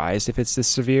surprised if it's this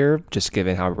severe, just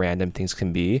given how random things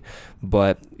can be.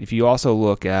 But if you also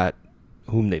look at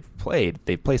whom they've played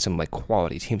some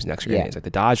quality teams in extra innings. The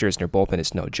Dodgers and their bullpen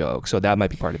is no joke. So that might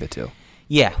be part of it too.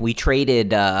 Yeah, we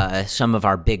traded some of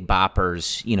our big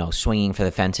boppers, swinging for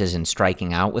the fences and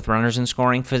striking out with runners in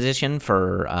scoring position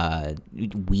for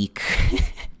weak,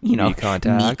 weak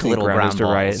contact, meek little ground to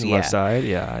balls. right and left side.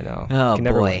 Yeah, I know. Oh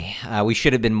boy, we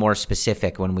should have been more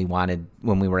specific when we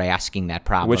were asking that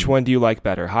problem. Which one do you like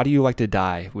better? How do you like to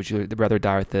die? Would you rather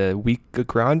die with the weak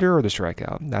grounder or the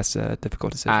strikeout? That's a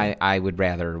difficult decision. I would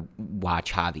rather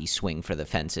watch Javi swing for the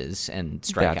fences and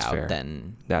strike out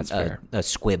than a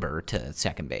squibber to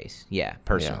second base. Yeah,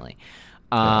 personally.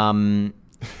 Yeah.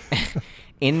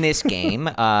 In this game,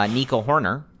 Nico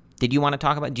Hoerner. Did you want to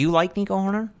talk about? Do you like Nico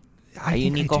Hoerner? Are you a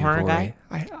Nico Hoerner guy?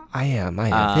 I am.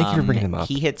 Thank you for bringing him up.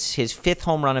 He hits his 5th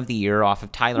home run of the year off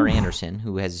of Tyler Anderson,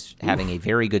 who is having a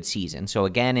very good season. So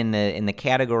again, in the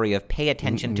category of pay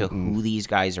attention to who these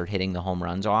guys are hitting the home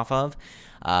runs off of,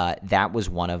 that was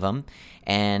one of them.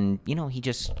 And, he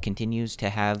just continues to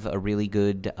have a really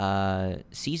good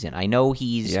season. I know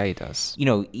he does.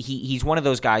 He's one of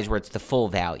those guys where it's the full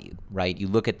value, right? You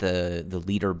look at the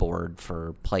leaderboard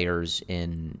for players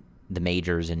in the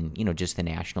majors and, just the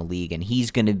National League, and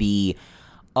he's going to be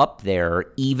up there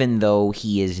even though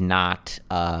he is not,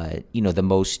 the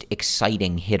most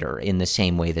exciting hitter in the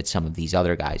same way that some of these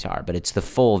other guys are. But it's the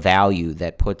full value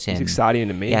that puts in. It's exciting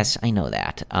to me. Yes, I know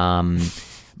that.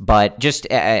 But just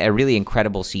a really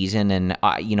incredible season, and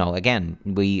again,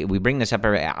 we bring this up.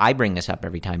 I bring this up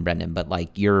every time, Brendan.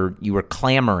 But you were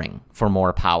clamoring for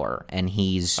more power, and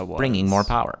he's bringing more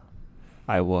power.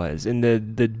 I was. And the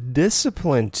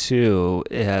discipline, too,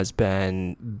 has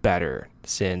been better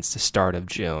since the start of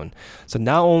June. So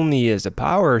not only is the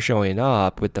power showing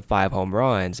up with the 5 home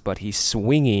runs, but he's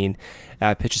swinging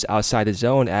at pitches outside the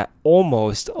zone at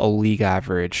almost a league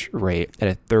average rate, at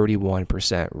a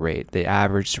 31% rate. The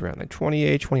average is around like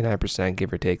 28, 29%,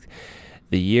 give or take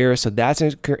the year. So that's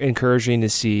encouraging to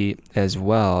see as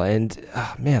well. And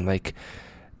man, like,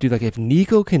 dude, like if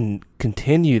Nico can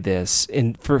continue this,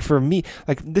 and for me,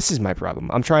 like this is my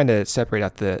problem. I'm trying to separate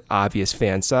out the obvious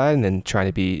fan side and then trying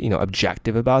to be,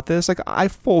 objective about this. Like I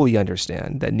fully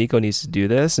understand that Nico needs to do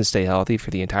this and stay healthy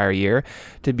for the entire year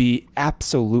to be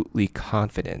absolutely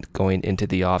confident going into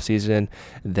the offseason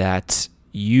that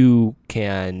you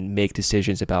can make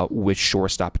decisions about which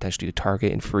shortstop potentially to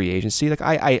target in free agency. Like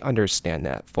I understand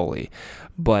that fully,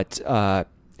 but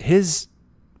his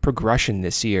progression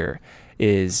this year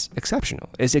is exceptional.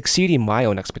 It's exceeding my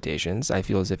own expectations. I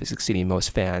feel as if it's exceeding most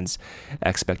fans'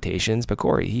 expectations. But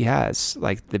Corey, he has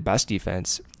like the best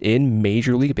defense in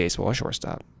Major League Baseball at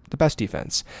shortstop. The best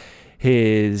defense.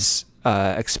 His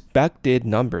expected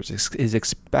numbers, his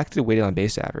expected weighted on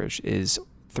base average is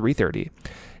 330.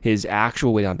 His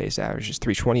actual weighted on base average is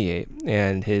 328,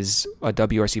 and his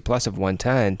WRC plus of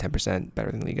 110, 10% better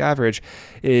than league average,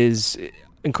 is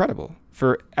incredible.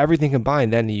 For everything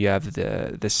combined, then you have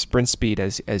the sprint speed,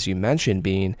 as you mentioned,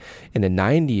 being in the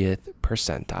 90th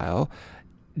percentile,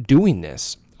 doing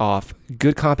this off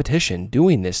good competition,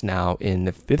 doing this now in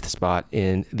the 5th spot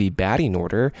in the batting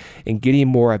order and getting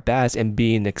more at bats and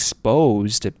being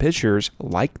exposed to pitchers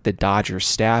like the Dodgers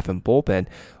staff and bullpen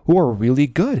who are really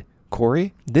good.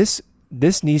 Corey, this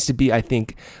needs to be, I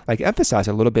think, like emphasized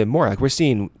a little bit more. Like we're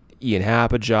seeing Ian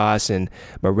Happ, Joss, and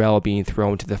Morel being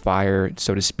thrown to the fire,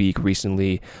 so to speak,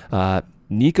 recently.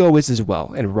 Nico is as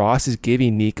well, and Ross is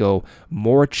giving Nico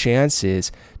more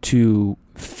chances to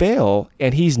fail,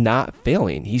 and he's not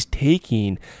failing. He's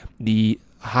taking the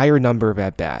higher number of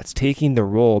at-bats, taking the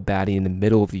role batting in the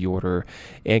middle of the order,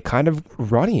 and kind of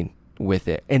running with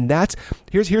it. And that's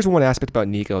here's one aspect about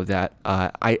Nico that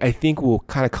I think will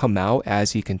kind of come out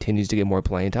as he continues to get more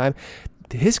playing time.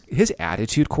 His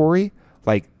attitude, Corey,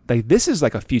 like this is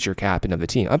like a future captain of the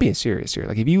team. I'm being serious here.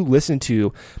 Like if you listen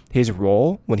to his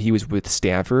role when he was with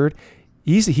Stanford,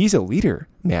 he's a leader,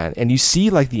 man. And you see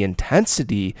like the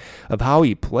intensity of how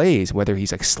he plays, whether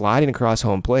he's like sliding across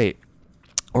home plate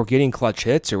or getting clutch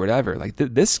hits or whatever. Like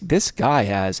this guy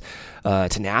has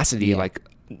tenacity, Yeah.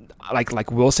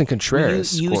 like Wilson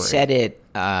Contreras. You said it,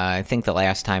 I think the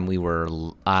last time we were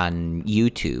on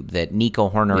YouTube, that Nico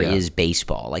Horner is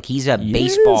baseball. Like he's a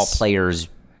baseball player's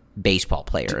baseball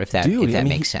player, if that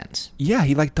makes sense. Yeah,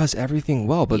 he like does everything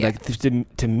well, but like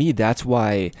to me, that's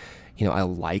why I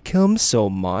like him so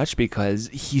much, because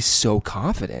he's so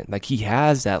confident. Like he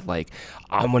has that like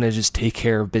I'm gonna just take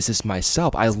care of business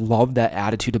myself. I love that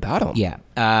attitude about him.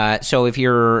 Yeah. So if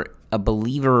you're a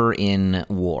believer in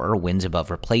WAR, wins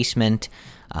above replacement,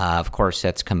 of course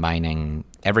that's combining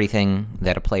everything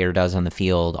that a player does on the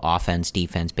field: offense,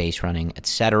 defense, base running,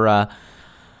 etc.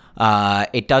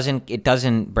 It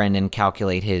doesn't, Brendan,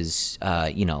 calculate his,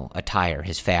 attire,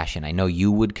 his fashion. I know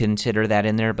you would consider that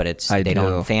in there, but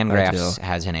Fangraphs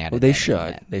hasn't added. Well, they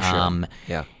should.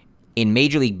 Yeah. In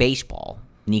Major League Baseball,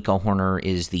 Nico Horner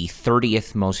is the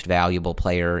 30th most valuable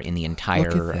player in the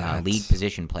entire league,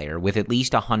 position player, with at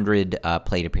least 100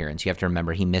 plate appearance. You have to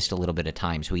remember he missed a little bit of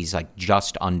time, so he's like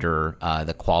just under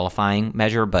the qualifying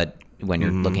measure. But when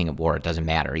you're looking at WAR, it doesn't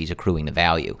matter. He's accruing the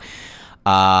value.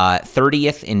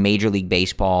 30th in Major League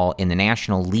Baseball. In the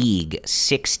National League,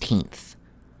 16th.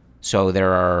 So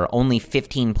there are only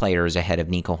 15 players ahead of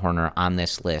Nico Horner on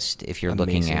this list. If you're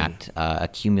looking at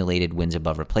accumulated wins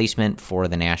above replacement for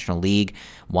the National League,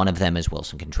 one of them is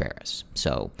Wilson Contreras.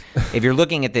 So if you're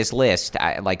looking at this list,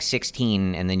 like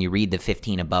 16, and then you read the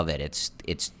 15 above it,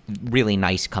 it's really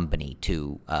nice company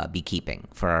to be keeping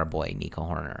for our boy Nico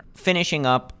Horner. Finishing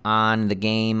up on the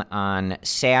game on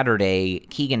Saturday,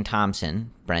 Keegan Thompson,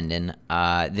 Brendan,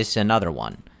 this is another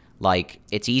one. Like,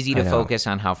 it's easy to focus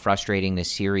on how frustrating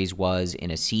this series was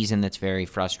in a season that's very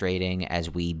frustrating as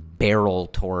we barrel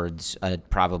towards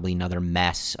probably another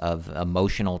mess of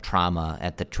emotional trauma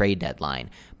at the trade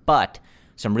deadline. But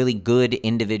some really good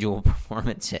individual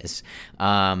performances.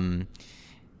 What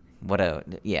a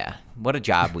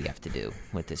job we have to do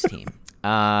with this team.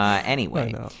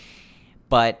 Anyway,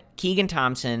 but Keegan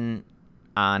Thompson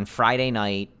on Friday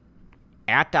night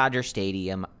at Dodger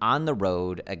Stadium on the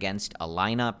road against a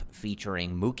lineup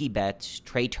featuring Mookie Betts,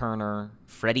 Trey Turner,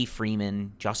 Freddie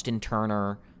Freeman, Justin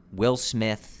Turner, Will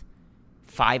Smith,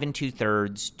 5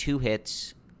 2/3, 2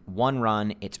 hits, 1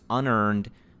 run. It's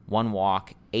unearned, 1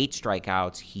 walk, 8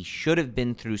 strikeouts. He should have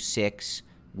been through 6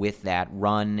 with that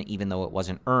run, even though it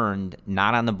wasn't earned.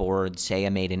 Not on the board.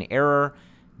 Seiya made an error.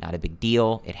 Not a big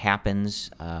deal. It happens.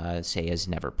 Seiya's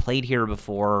never played here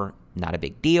before. Not a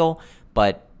big deal.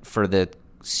 But for the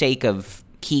sake of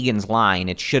Keegan's line,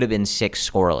 it should have been 6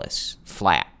 scoreless,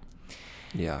 flat.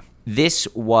 Yeah. This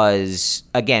was,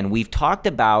 again, we've talked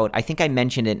about, I think I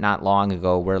mentioned it not long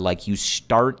ago, where like you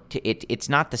start to, it's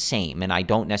not the same, and I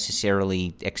don't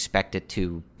necessarily expect it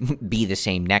to be the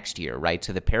same next year, right?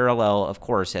 So the parallel, of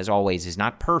course, as always, is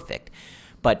not perfect.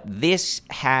 But this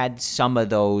had some of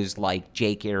those like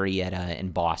Jake Arrieta in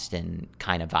Boston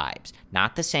kind of vibes.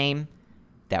 Not the same.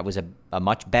 That was a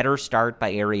much better start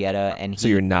by Arrieta. And so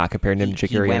you're not comparing him to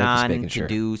Jake Arrieta? He went on to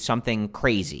do something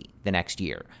crazy the next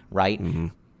year, right? Mm-hmm.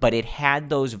 But it had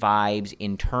those vibes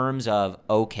in terms of,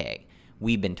 okay,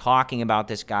 we've been talking about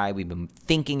this guy, we've been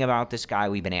thinking about this guy,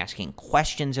 we've been asking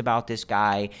questions about this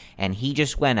guy, and he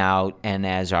just went out, and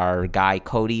as our guy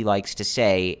Cody likes to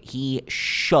say, he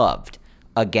shoved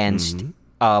against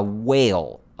a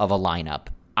whale of a lineup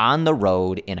on the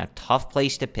road in a tough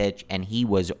place to pitch, and he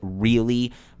was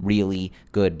really, really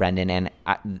good, Brendan. And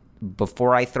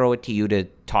before I throw it to you to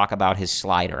talk about his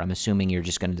slider, I'm assuming you're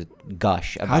just going to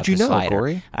gush about How'd you the know, slider.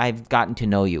 Corey? I've gotten to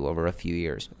know you over a few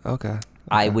years. Okay.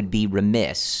 I would be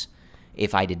remiss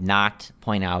if I did not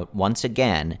point out once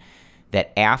again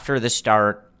that after the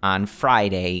start on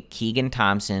Friday, Keegan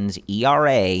Thompson's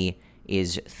ERA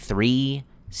is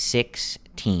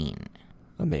 3.16.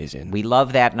 Amazing. We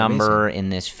love that number in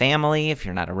this family. If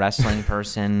you're not a wrestling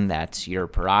person, that's your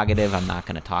prerogative. I'm not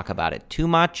going to talk about it too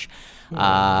much.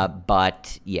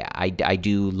 But, yeah, I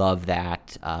do love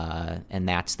that. And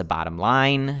that's the bottom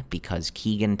line because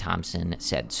Keegan Thompson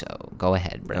said so. Go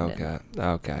ahead, Brendan.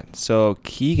 Okay. So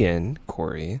Keegan,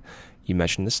 Corey, you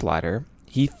mentioned the slider.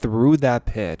 He threw that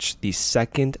pitch the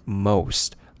second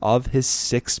most of his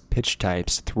 6 pitch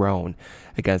types thrown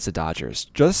against the Dodgers.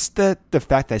 Just the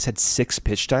fact that I said 6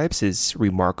 pitch types is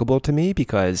remarkable to me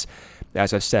because,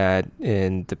 as I've said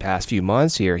in the past few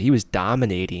months here, he was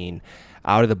dominating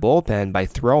out of the bullpen by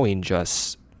throwing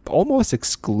just almost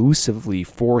exclusively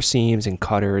 4 seams and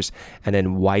cutters and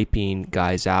then wiping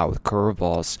guys out with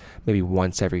curveballs maybe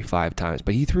once every 5 times.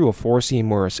 But he threw a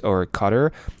 4-seam or a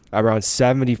cutter around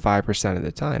 75% of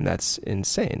the time. That's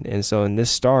insane. And so in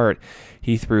this start,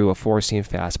 he threw a 4-seam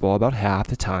fastball about half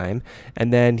the time,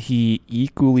 and then he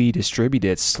equally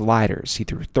distributed sliders. He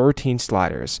threw 13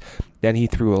 sliders. Then he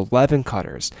threw 11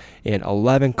 cutters and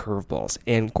 11 curveballs,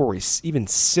 and Corey, even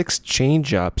 6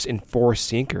 changeups and 4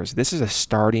 sinkers. This is a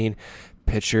starting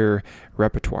pitcher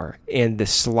repertoire. And the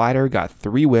slider got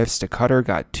 3 whiffs, the cutter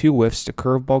got 2 whiffs, the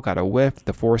curveball got a whiff,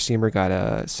 the 4-seamer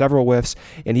got several whiffs,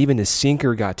 and even the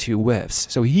sinker got 2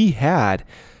 whiffs. So he had,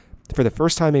 for the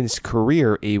first time in his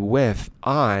career, a whiff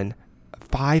on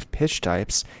 5 pitch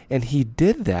types, and he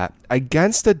did that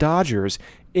against the Dodgers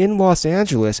in Los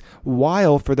Angeles,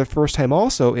 while for the first time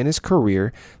also in his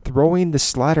career throwing the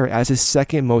slider as his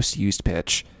second most used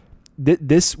pitch.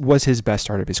 This was his best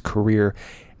start of his career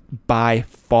by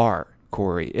far,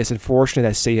 Corey. It's unfortunate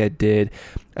that Seiya did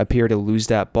appear to lose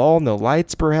that ball in the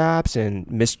lights perhaps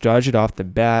and misjudge it off the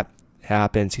bat.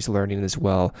 Happens. He's learning as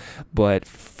well. But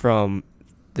from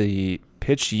the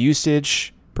pitch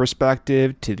usage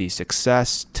perspective to the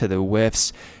success to the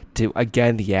whiffs to,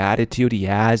 again, the attitude, he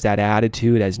has that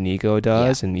attitude as Nico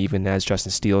does and even as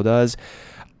Justin Steele does.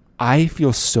 I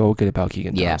feel so good about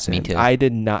Keegan Thompson. Yeah, me too.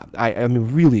 I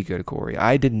mean, really good, Corey.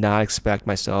 I did not expect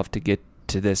myself to get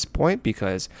to this point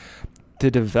because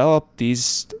to develop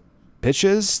these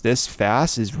pitches this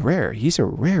fast is rare. He's a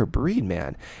rare breed,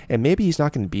 man. And maybe he's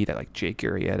not going to be that like Jake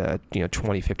Arrieta,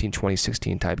 2015,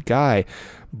 2016 type guy.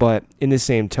 But in the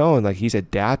same tone, like he's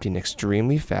adapting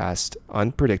extremely fast,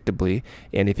 unpredictably.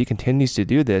 And if he continues to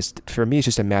do this, for me, it's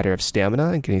just a matter of stamina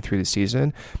and getting through the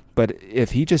season. But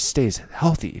if he just stays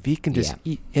healthy, if he can just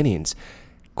eat innings,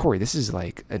 Corey, this is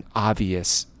like an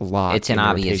obvious lock. It's an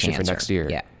obvious answer for next year.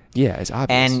 Yeah. Yeah, it's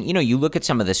obvious. And, you look at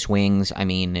some of the swings. I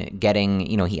mean,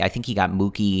 getting, I think he got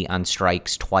Mookie on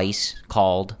strikes twice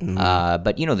called. Mm-hmm.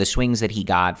 But, the swings that he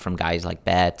got from guys like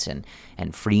Betts and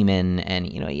Freeman and,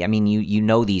 I mean, you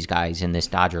know these guys in this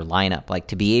Dodger lineup. Like,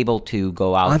 to be able to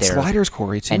go out on there sliders,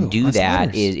 Corey, too. And do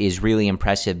that is really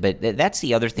impressive. But that's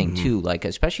the other thing, too. Like,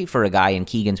 especially for a guy in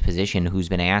Keegan's position who's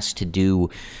been asked to do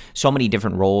so many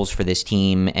different roles for this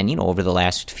team. And, over the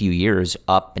last few years,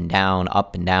 up and down,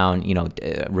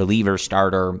 reliever,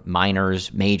 starter,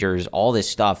 minors, majors, all this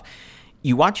stuff.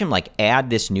 You watch him like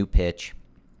add this new pitch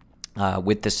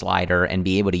with the slider and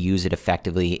be able to use it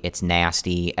effectively. It's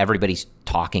nasty. Everybody's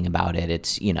talking about it.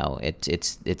 It's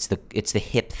the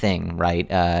hip thing,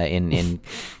 right? In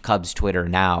Cubs Twitter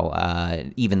now.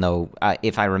 Even though,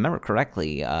 if I remember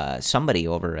correctly, somebody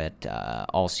over at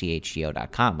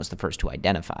allchgo.com was the first to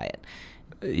identify it.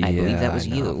 I believe that was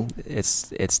you. It's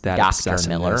that Dr.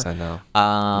 Miller. I know.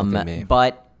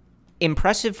 But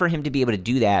impressive for him to be able to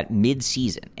do that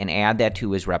mid-season and add that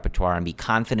to his repertoire and be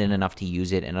confident enough to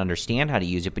use it and understand how to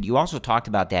use it. But you also talked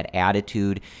about that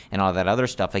attitude and all that other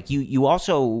stuff. Like you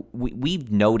also,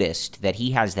 we've noticed that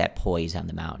he has that poise on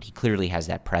the mound. He clearly has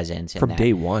that presence. From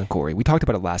day one, Corey. We talked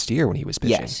about it last year when he was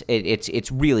pitching. Yes,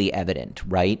 it's really evident,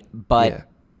 right? But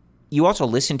you also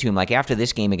listen to him, like after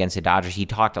this game against the Dodgers, he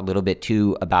talked a little bit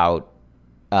too about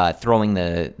throwing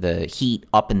the heat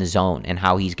up in the zone and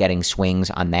how he's getting swings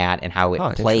on that and how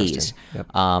it plays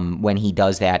when he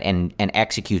does that and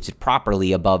executes it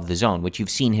properly above the zone, which you've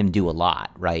seen him do a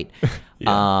lot, right?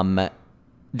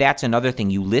 That's another thing.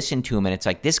 You listen to him and it's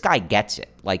like, this guy gets it.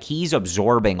 Like he's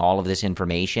absorbing all of this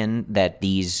information that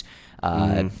these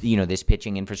this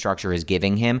pitching infrastructure is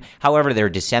giving him. However, they're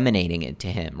disseminating it to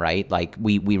him, right? Like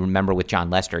we remember with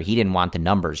John Lester, he didn't want the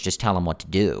numbers, just tell him what to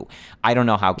do. I don't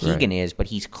know how Keegan is, but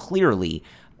he's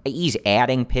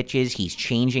adding pitches. He's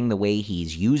changing the way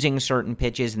he's using certain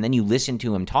pitches. And then you listen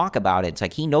to him talk about it. It's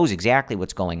like he knows exactly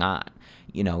what's going on.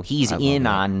 You know, he's in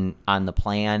on the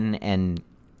plan and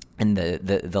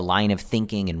the line of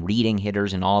thinking and reading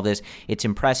hitters and all this. It's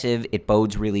impressive. It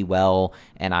bodes really well.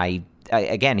 And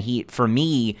for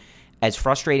me, as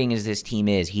frustrating as this team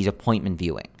is, he's appointment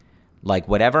viewing. Like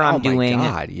whatever I'm doing,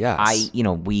 yes.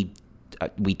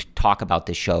 We talk about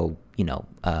this show,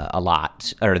 a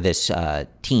lot, or this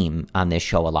team on this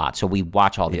show a lot. So we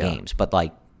watch all the games, but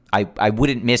like I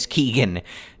wouldn't miss Keegan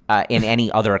in any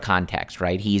other context,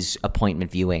 right? He's appointment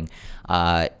viewing.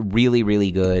 Really,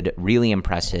 really good, really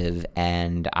impressive.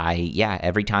 And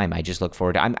every time I just look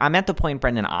forward to I'm at the point,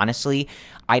 Brendan, honestly,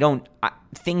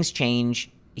 things change.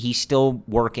 He's still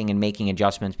working and making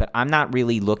adjustments, but I'm not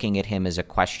really looking at him as a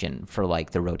question for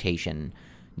like the rotation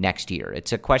next year.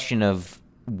 It's a question of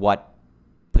what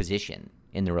position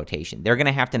in the rotation. They're going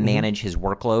to have to manage his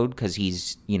workload because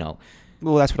he's,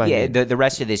 well, that's what I mean. The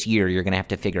rest of this year, you're going to have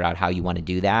to figure out how you want to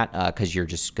do that because you're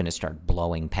just going to start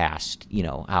blowing past,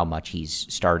 how much he's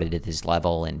started at this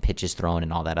level and pitches thrown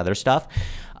and all that other stuff.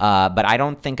 But I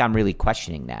don't think I'm really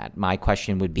questioning that. My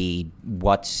question would be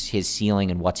what's his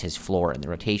ceiling and what's his floor in the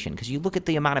rotation? Because you look at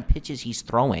the amount of pitches he's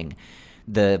throwing,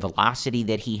 the velocity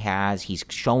that he has, he's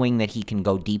showing that he can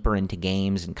go deeper into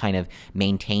games and kind of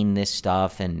maintain this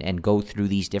stuff and go through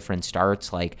these different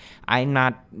starts. Like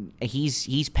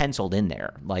he's penciled in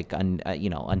there, like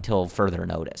until further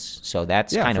notice. So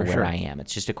that's kind of where I am.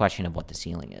 It's just a question of what the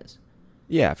ceiling is.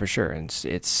 Yeah, for sure. And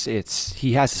it's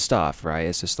he has the stuff, right?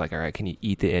 It's just like, all right, can you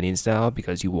eat the innings now?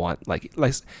 Because you want like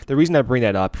the reason I bring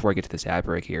that up before I get to this ad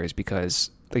break here is because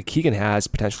like Keegan has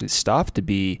potentially stuff to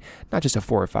be not just a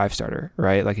 4 or 5 starter,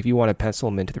 right? Like if you want to pencil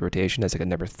him into the rotation as like a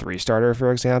number 3 starter,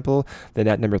 for example, then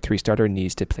that number 3 starter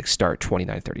needs to like start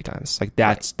 29, 30 times. Like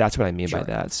that's what I mean by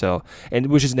that. So, and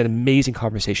which is an amazing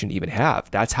conversation to even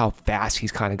have. That's how fast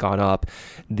he's kind of gone up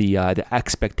the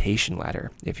expectation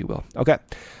ladder, if you will. Okay.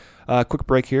 Quick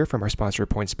break here from our sponsor,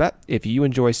 PointsBet. If you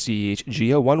enjoy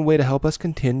CHGO, one way to help us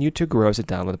continue to grow is to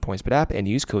download the PointsBet app and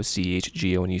use code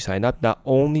CHGO when you sign up. Not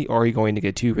only are you going to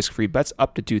get 2 risk-free bets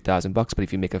up to $2,000, but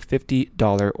if you make a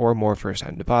 $50 or more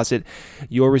first-time deposit,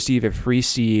 you'll receive a free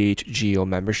CHGO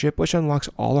membership, which unlocks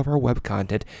all of our web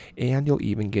content, and you'll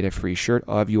even get a free shirt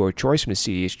of your choice from the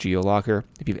CHGO locker.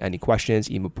 If you have any questions,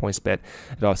 email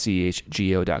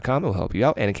pointsbet@allchgo.com. It will help you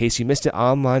out. And in case you missed it,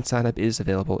 online sign-up is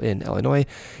available in Illinois.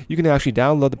 You can actually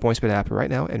download the PointsBet app right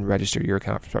now and register your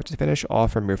account from start to finish, all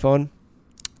from your phone.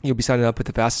 You'll be signing up with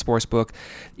the fastest sportsbook,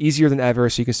 easier than ever,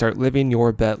 so you can start living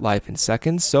your bet life in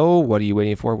seconds. So what are you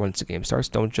waiting for? Once the game starts,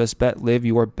 don't just bet, live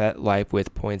your bet life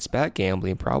with PointsBet.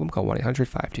 Gambling problem? Call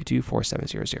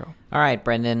 1-800-522-4700. All right,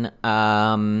 Brendan.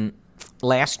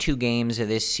 Last 2 games of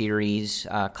this series,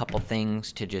 a couple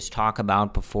things to just talk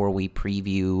about before we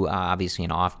preview, obviously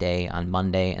an off day on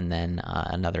Monday, and then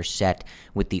another set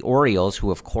with the Orioles, who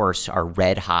of course are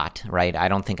red hot, right? I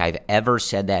don't think I've ever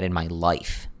said that in my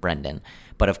life, Brendan.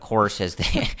 But of course, as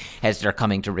they're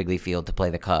coming to Wrigley Field to play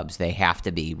the Cubs, they have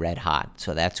to be red hot,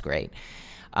 so that's great.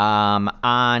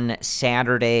 On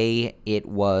Saturday, it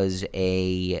was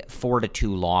a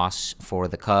 4-2 loss for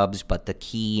the Cubs, but the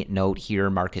key note here,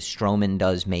 Marcus Stroman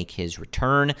does make his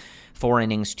return. 4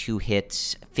 innings, 2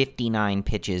 hits, 59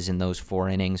 pitches in those 4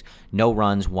 innings, no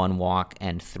runs, 1 walk,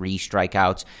 and 3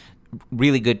 strikeouts.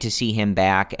 really good to see him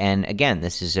back. And again,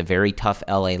 this is a very tough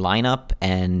LA lineup,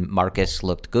 and Marcus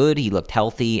looked good. He looked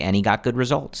healthy, and he got good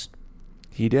results.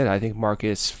 He did. I think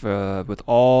Marcus, with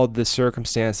all the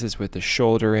circumstances, with the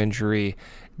shoulder injury,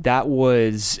 that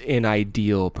was an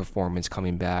ideal performance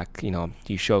coming back. You know,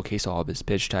 he showcased all of his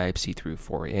pitch types. He threw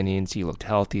 4 innings. He looked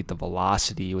healthy. The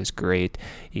velocity was great.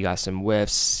 He got some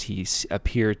whiffs. He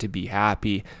appeared to be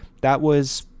happy. That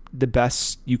was the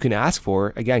best you can ask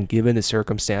for, again, given the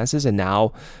circumstances. And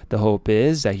now the hope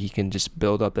is that he can just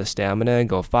build up the stamina and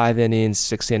go 5 innings,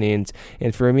 6 innings.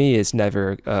 And for me, it's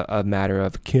never a matter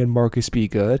of, can Marcus be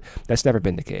good? That's never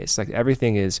been the case. Like,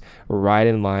 everything is right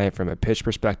in line from a pitch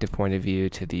perspective point of view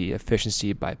to the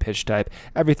efficiency by pitch type.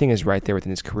 Everything is right there within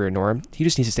his career norm. He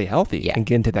just needs to stay healthy and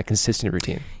get into that consistent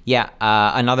routine. Yeah,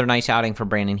 another nice outing for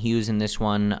Brandon Hughes in this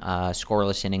one.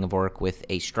 Scoreless inning of work with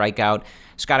a strikeout.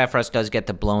 Scott Effross does get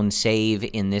the blown save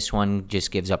in this one, just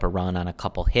gives up a run on a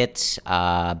couple hits,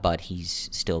 but he's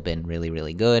still been really,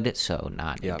 really good, so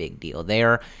not a big deal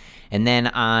there. And then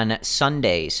on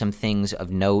Sunday, some things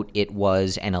of note. It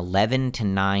was an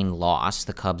 11-9 loss,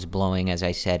 the Cubs blowing, as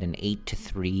I said, an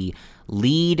 8-3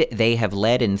 lead. They have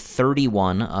led in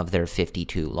 31 of their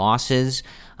 52 losses,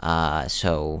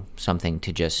 so something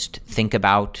to just think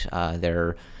about.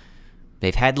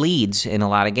 They've had leads in a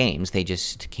lot of games. They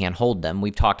just can't hold them.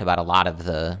 We've talked about a lot of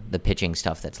the pitching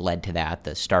stuff that's led to that.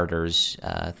 The starters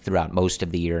throughout most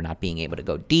of the year not being able to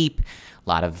go deep. A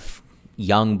lot of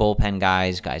young bullpen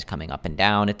guys coming up and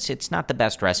down. It's not the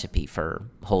best recipe for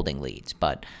holding leads,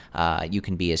 but you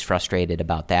can be as frustrated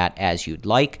about that as you'd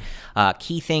like.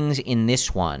 Key things in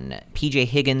this one. P.J.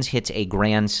 Higgins hits a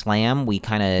grand slam. We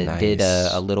kind of did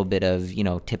a little bit of,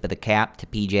 tip of the cap to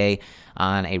P.J.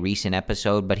 on a recent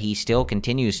episode, but he still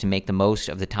continues to make the most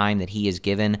of the time that he is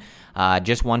given.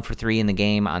 Just 1 for 3 in the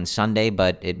game on Sunday,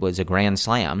 but it was a grand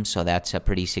slam, so that's a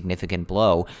pretty significant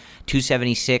blow.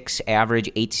 276 average,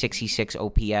 866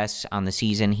 OPS on the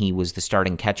season. He was the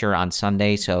starting catcher on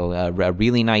Sunday, so a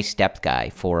really nice depth guy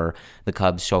for the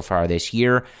Cubs so far this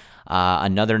year.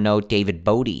 Another note, David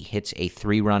Bodie hits a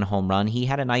 3-run home run. He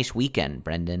had a nice weekend,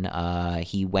 Brendan.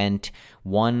 He went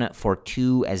 1 for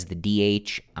 2 as the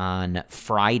DH on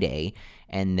Friday,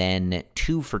 and then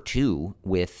 2 for 2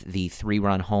 with the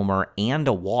 3-run homer and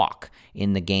a walk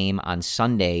in the game on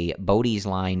Sunday. Bodie's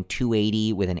line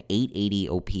 280 with an 880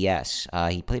 OPS.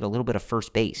 He played a little bit of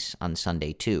first base on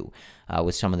Sunday too,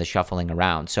 with some of the shuffling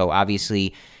around. So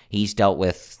obviously he's dealt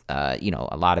with a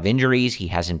lot of injuries. He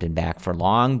hasn't been back for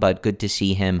long, but good to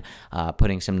see him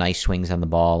putting some nice swings on the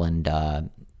ball and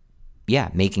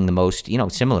making the most,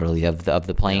 similarly of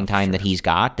the playing time that he's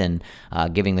got, and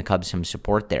giving the Cubs some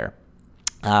support there.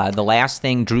 The last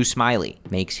thing, Drew Smyly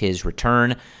makes his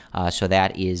return, so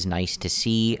that is nice to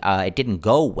see. It didn't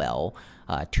go well.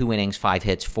 2 innings, 5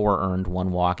 hits, 4 earned,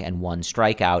 1 walk, and 1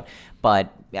 strikeout.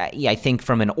 But I think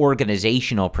from an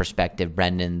organizational perspective,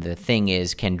 Brendan, the thing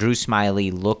is, can Drew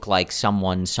Smyly look like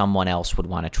someone else would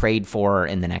want to trade for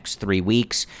in the next 3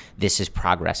 weeks? This is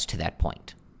progress to that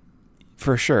point.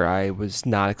 For sure. I was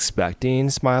not expecting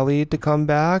Smyly to come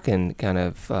back and kind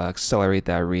of accelerate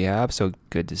that rehab, so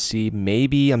good to see.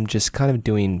 Maybe I'm just kind of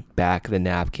doing back of the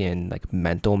napkin, like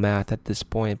mental math at this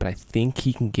point, but I think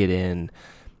he can get in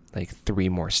like 3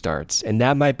 more starts, and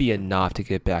that might be enough to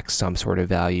get back some sort of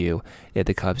value if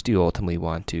the Cubs do ultimately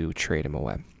want to trade him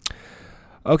away.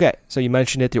 Okay, so you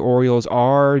mentioned it. The Orioles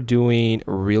are doing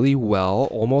really well.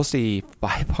 Almost a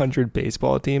 500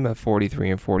 baseball team at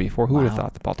 43-44. Who would have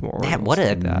thought the Baltimore Orioles? What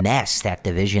a mess that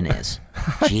division is.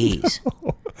 Jeez.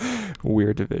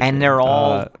 Weird division. And they're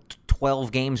all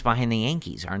 12 games behind the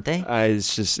Yankees, aren't they?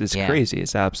 It's crazy.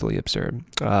 It's absolutely absurd.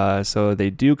 So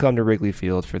they do come to Wrigley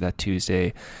Field for that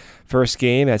Tuesday first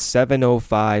game at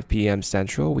 7:05 p.m.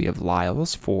 Central. We have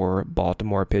Lyles for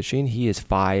Baltimore pitching. He is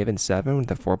 5-7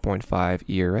 with a 4.5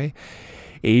 ERA.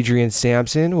 Adrian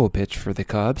Sampson will pitch for the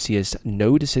Cubs. He has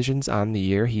no decisions on the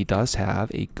year. He does have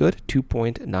a good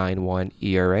 2.91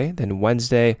 ERA. Then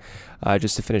Wednesday,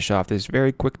 just to finish off this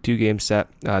very quick 2-game set,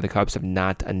 the Cubs have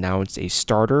not announced a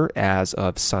starter as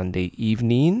of Sunday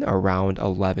evening around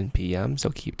 11 p.m., so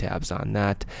keep tabs on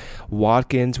that.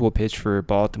 Watkins will pitch for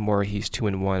Baltimore. He's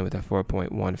 2-1 with a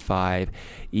 4.15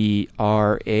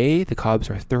 ERA. The Cubs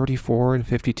are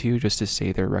 34-52, just to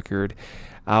say their record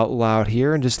out loud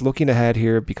here. And just looking ahead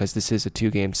here, because this is a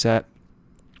 2-game set,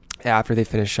 after they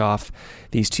finish off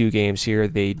these 2 games here,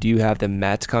 they do have the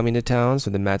Mets coming to town. So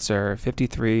the Mets are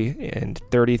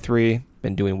 53-33,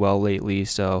 been doing well lately.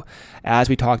 So as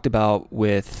we talked about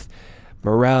with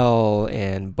Morel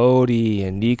and Bodie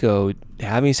and Nico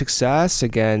having success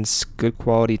against good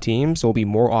quality teams, there'll be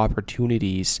more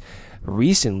opportunities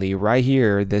recently, right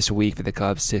here this week for the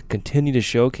Cubs to continue to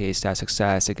showcase that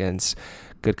success against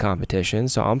good competition.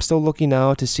 So I'm still looking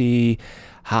out to see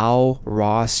how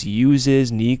Ross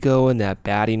uses Nico in that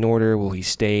batting order. Will he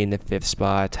stay in the 5th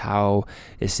spot? How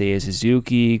is Seiya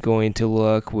Suzuki going to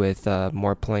look with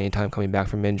more playing time coming back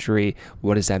from injury?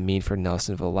 What does that mean for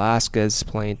Nelson Velasquez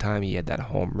playing time? He had that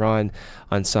home run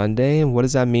on Sunday. And what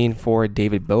does that mean for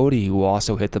David Bote, who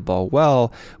also hit the ball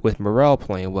well with Morel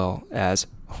playing well as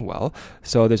well?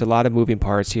 So there's a lot of moving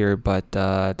parts here, but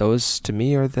those to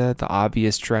me are the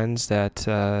obvious trends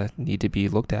that need to be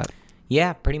looked at.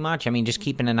 Yeah, pretty much. I mean, just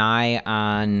keeping an eye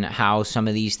on how some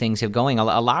of these things have going.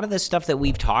 A lot of the stuff that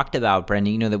we've talked about,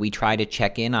 Brendan, that we try to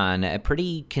check in on,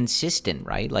 pretty consistent,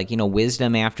 right? Like,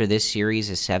 Wisdom after this series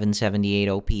is 778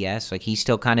 OPS. Like, he's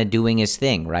still kind of doing his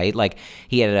thing, right? Like,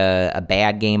 he had a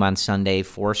bad game on Sunday,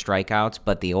 4 strikeouts,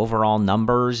 but the overall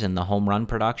numbers and the home run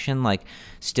production, like,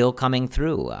 still coming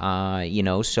through,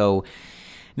 so...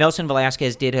 Nelson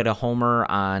Velasquez did hit a homer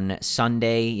on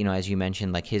Sunday, as you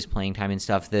mentioned, like his playing time and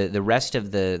stuff. The rest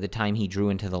of the time he drew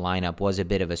into the lineup was a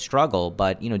bit of a struggle,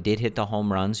 but, did hit the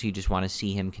home runs. So you just want to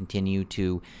see him continue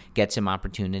to get some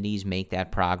opportunities, make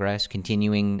that progress,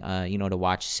 continuing, to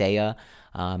watch Seiya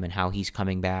and how he's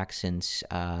coming back since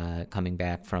coming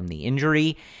back from the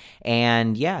injury.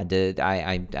 And, yeah,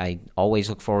 I always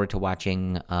look forward to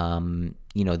watching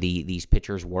these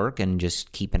pitchers work and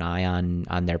just keep an eye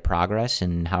on their progress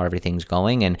and how everything's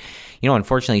going. And,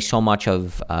 unfortunately, so much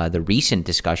of the recent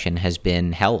discussion has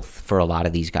been health for a lot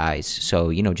of these guys.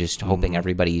 So, just hoping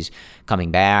everybody's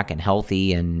coming back and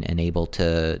healthy and able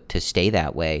to stay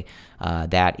that way.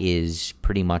 That is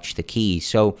pretty much the key.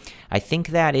 So I think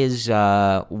that is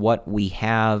what we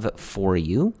have for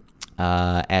you.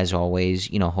 As always,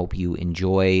 hope you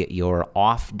enjoy your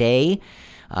off day.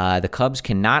 The Cubs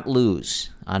cannot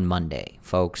lose on Monday,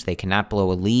 folks. They cannot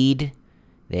blow a lead.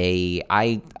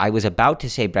 I was about to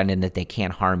say, Brendan, that they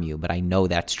can't harm you, but I know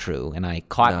that's true, and I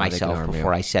caught myself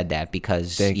before I said that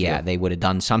because, they would have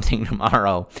done something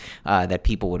tomorrow that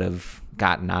people would have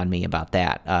gotten on me about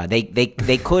that.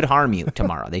 They could harm you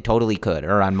tomorrow. They totally could,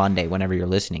 or on Monday, whenever you're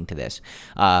listening to this.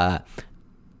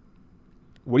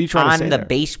 What are you trying to say on the there?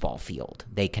 Baseball field,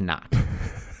 they cannot.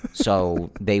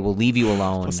 So they will leave you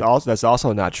alone. That's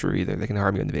also not true either. They can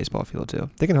harm you in the baseball field too.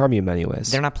 They can harm you in many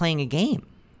ways. They're not playing a game.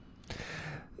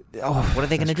 Oh, what are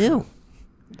they going to do?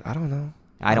 I don't know.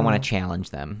 I don't want to challenge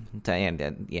them.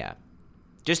 Yeah.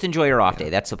 Just enjoy your off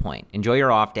day. That's the point. Enjoy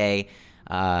your off day.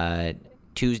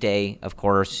 Tuesday, of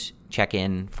course, check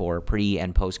in for pre-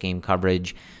 and post-game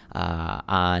coverage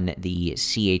on the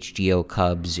CHGO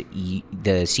Cubs, the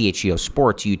CHGO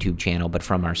Sports YouTube channel, but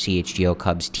from our CHGO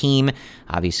Cubs team,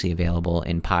 obviously available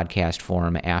in podcast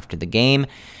form after the game.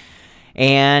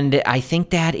 And I think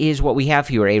that is what we have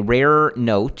here. A rare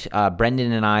note,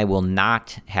 Brendan and I will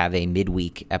not have a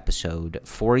midweek episode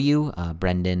for you.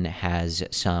 Brendan has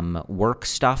some work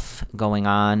stuff going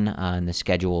on, and the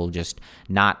schedule just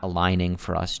not aligning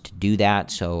for us to do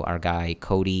that. So our guy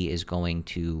Cody is going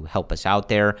to help us out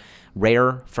there.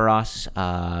 Rare for us,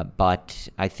 but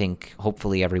I think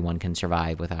hopefully everyone can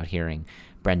survive without hearing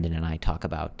Brendan and I talk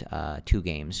about 2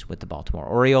 games with the Baltimore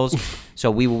Orioles.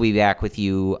 So we will be back with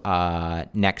you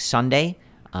next Sunday,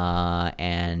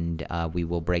 and we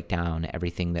will break down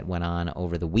everything that went on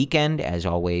over the weekend. As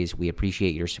always, we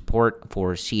appreciate your support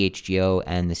for CHGO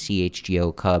and the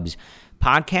CHGO Cubs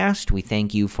podcast. We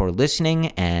thank you for listening,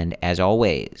 and as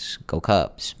always, go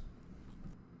Cubs.